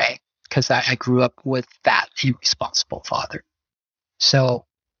 right? Because I grew up with that irresponsible father. So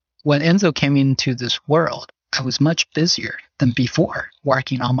when Enzo came into this world, I was much busier than before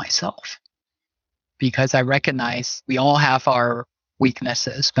working on myself. Because I recognize we all have our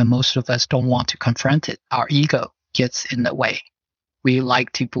weaknesses, but most of us don't want to confront it. Our ego gets in the way. We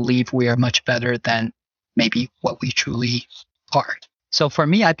like to believe we are much better than maybe what we truly are. So for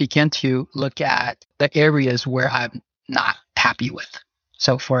me, I began to look at the areas where I'm not happy with.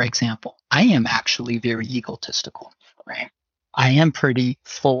 So for example, I am actually very egotistical, right? I am pretty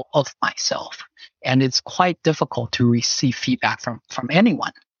full of myself. And it's quite difficult to receive feedback from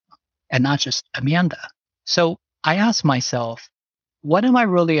anyone and not just Amanda. So I asked myself, what am I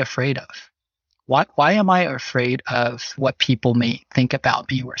really afraid of? Why am I afraid of what people may think about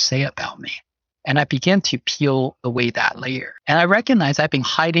me or say about me? And I began to peel away that layer. And I recognize I've been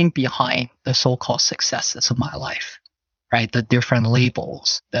hiding behind the so-called successes of my life, right? The different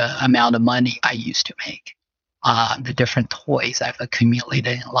labels, the amount of money I used to make, the different toys I've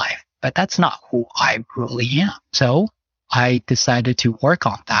accumulated in life. But that's not who I really am. So I decided to work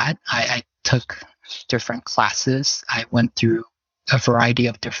on that. I took different classes. I went through a variety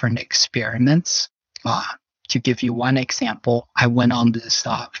of different experiments. To give you one example, I went on this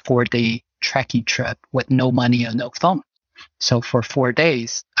 4-day trekking trip with no money and no phone. So for 4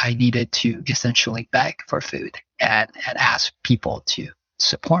 days, I needed to essentially beg for food and ask people to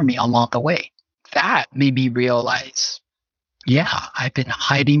support me along the way. That made me realize, yeah, I've been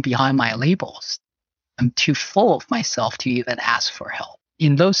hiding behind my labels. I'm too full of myself to even ask for help.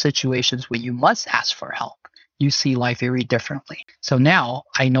 In those situations where you must ask for help, you see life very differently. So now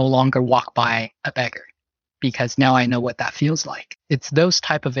I no longer walk by a beggar because now I know what that feels like. It's those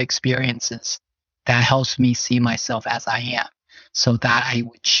type of experiences that helps me see myself as I am so that I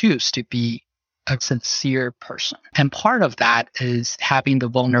would choose to be a sincere person. And part of that is having the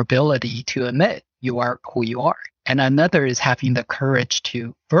vulnerability to admit you are who you are. And another is having the courage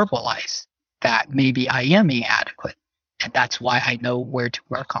to verbalize that maybe I am inadequate. And that's why I know where to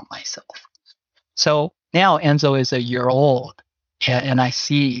work on myself. So now Enzo is a year old, and I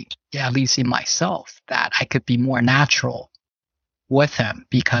see, at least in myself, that I could be more natural with him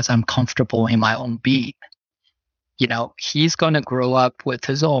because I'm comfortable in my own being. You know, he's going to grow up with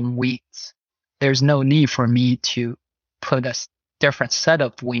his own wings. There's no need for me to put a different set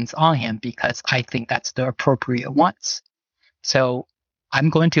of wings on him because I think that's the appropriate ones. So I'm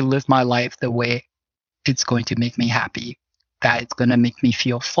going to live my life the way it's going to make me happy, that it's going to make me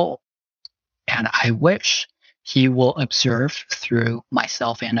feel full. And I wish he will observe through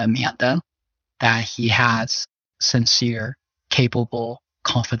myself and Amanda that he has sincere, capable,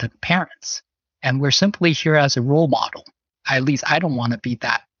 confident parents. And we're simply here as a role model. At least I don't want to be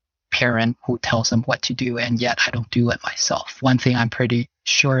that parent who tells them what to do, and yet I don't do it myself. One thing I'm pretty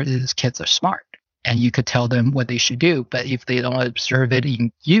sure is kids are smart, and you could tell them what they should do, but if they don't observe it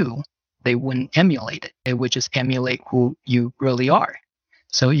in you, they wouldn't emulate it. They would just emulate who you really are.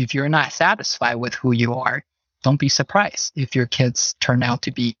 So if you're not satisfied with who you are, don't be surprised if your kids turn out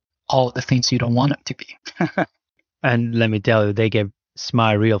to be all the things you don't want them to be. And let me tell you, they get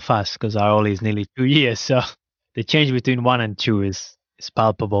smart real fast because our Oli is nearly 2 years. So the change between 1 and 2 is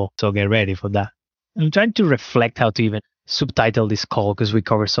palpable. So get ready for that. I'm trying to reflect how to even subtitle this call because we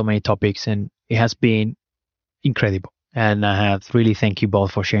cover so many topics and it has been incredible. And I have really thank you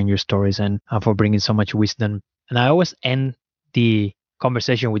both for sharing your stories and for bringing so much wisdom. And I always end the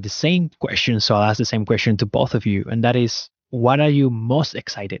conversation with the same question. So I'll ask the same question to both of you. And that is, what are you most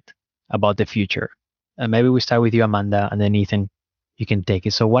excited about the future? And maybe we start with you, Amanda, and then Ethan, you can take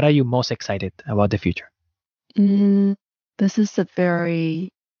it. So what are you most excited about the future? This is a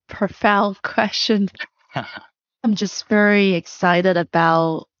very profound question. I'm just very excited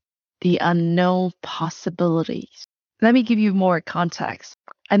about the unknown possibilities. Let me give you more context.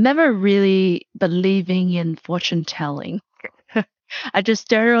 I never really believing in fortune telling. I just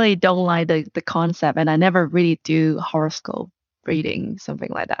generally don't like the concept, and I never really do horoscope reading, something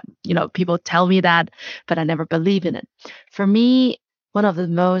like that. You know, people tell me that, but I never believe in it. For me, one of the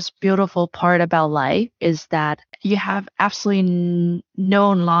most beautiful part about life is that you have absolutely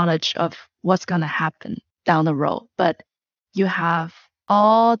no knowledge of what's going to happen down the road, but you have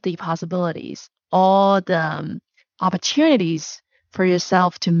all the possibilities, all the opportunities for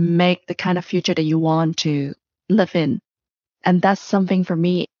yourself to make the kind of future that you want to live in. And that's something for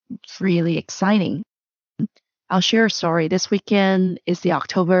me really exciting. I'll share a story. This weekend is the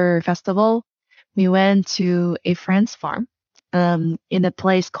October festival. We went to a friend's farm in a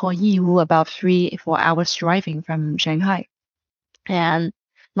place called Yiwu, about 3-4 hours driving from Shanghai. And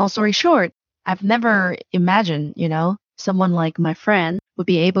long story short, I've never imagined, someone like my friend would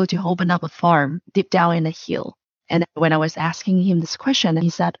be able to open up a farm deep down in the hill. And when I was asking him this question, he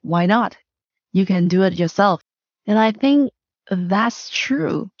said, why not? You can do it yourself. And I think that's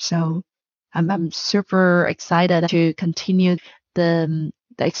true. So I'm super excited to continue the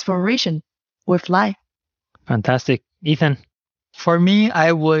exploration with life. Fantastic. Ethan? For me,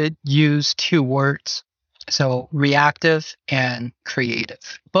 I would use 2 words. So reactive and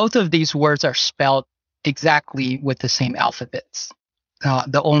creative. Both of these words are spelled exactly with the same alphabets.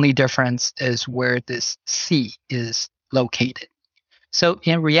 The only difference is where this C is located. So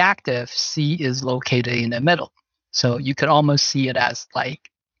in reactive, C is located in the middle. So you could almost see it as like,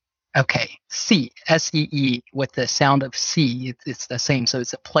 okay, C, S-E-E, with the sound of C, it's the same. So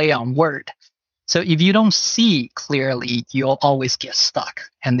it's a play on word. So if you don't see clearly, you'll always get stuck,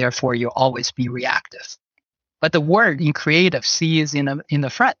 and therefore you'll always be reactive. But the word in creative, C is in the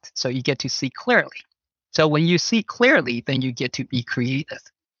front, so you get to see clearly. So when you see clearly, then you get to be creative.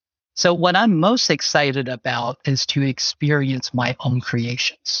 So what I'm most excited about is to experience my own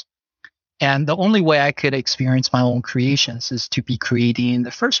creations. And the only way I could experience my own creations is to be creating in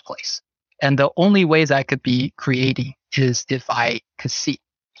the first place. And the only ways I could be creating is if I could see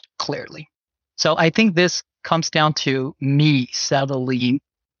clearly. So I think this comes down to me settling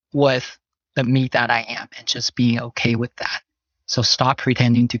with the me that I am and just being okay with that. So stop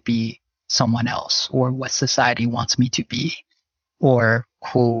pretending to be someone else or what society wants me to be or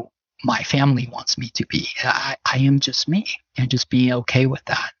who my family wants me to be. I am just me, and just being okay with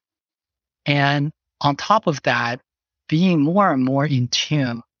that. And on top of that, being more and more in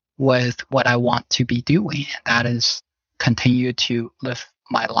tune with what I want to be doing. That is continue to live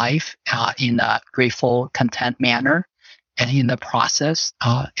my life in a grateful, content manner, and in the process,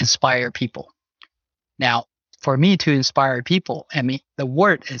 inspire people. Now, for me to inspire people, I mean, the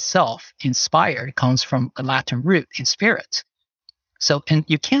word itself, inspire, comes from the Latin root, in spirit. So, and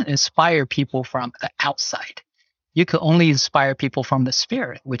you can't inspire people from the outside. You can only inspire people from the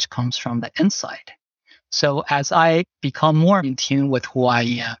spirit, which comes from the inside. So as I become more in tune with who I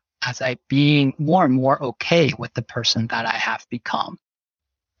am, as I being more and more okay with the person that I have become,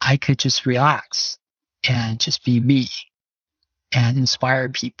 I could just relax and just be me and inspire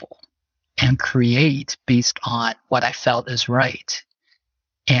people and create based on what I felt is right.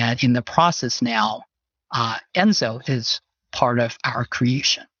 And in the process now, Enzo is part of our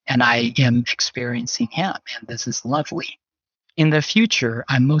creation, and I am experiencing him, and this is lovely. In the future,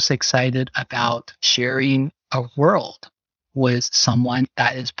 I'm most excited about sharing a world with someone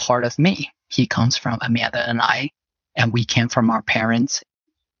that is part of me. He comes from Amanda and I, and we came from our parents.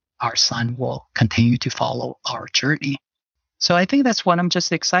 Our son will continue to follow our journey. So I think that's what I'm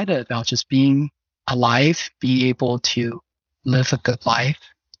just excited about, just being alive, be able to live a good life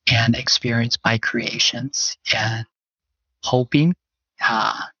and experience my creations, and hoping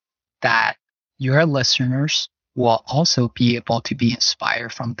that your listeners will also be able to be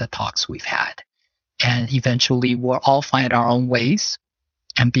inspired from the talks we've had. And eventually we'll all find our own ways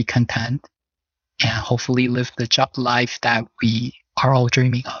and be content and hopefully live the life that we are all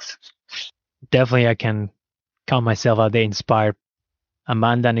dreaming of. Definitely, I can count myself out there inspired.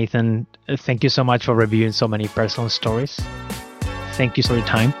 Amanda, Nathan, thank you so much for reviewing so many personal stories. Thank you for your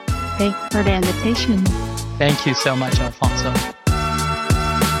time. Thanks for the invitation. Thank you so much, Alfonso.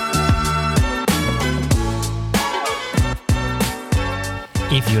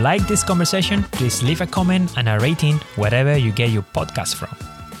 If you like this conversation, please leave a comment and a rating wherever you get your podcast from.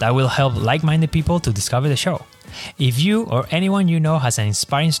 That will help like-minded people to discover the show. If you or anyone you know has an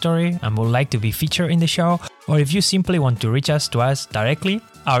inspiring story and would like to be featured in the show, or if you simply want to reach us to us directly,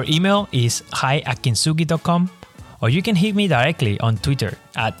 our email is hi@kintsugi.com, or you can hit me directly on Twitter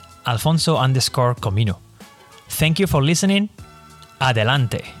at Alfonso_Comino. Thank you for listening.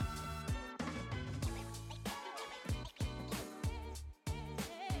 Adelante.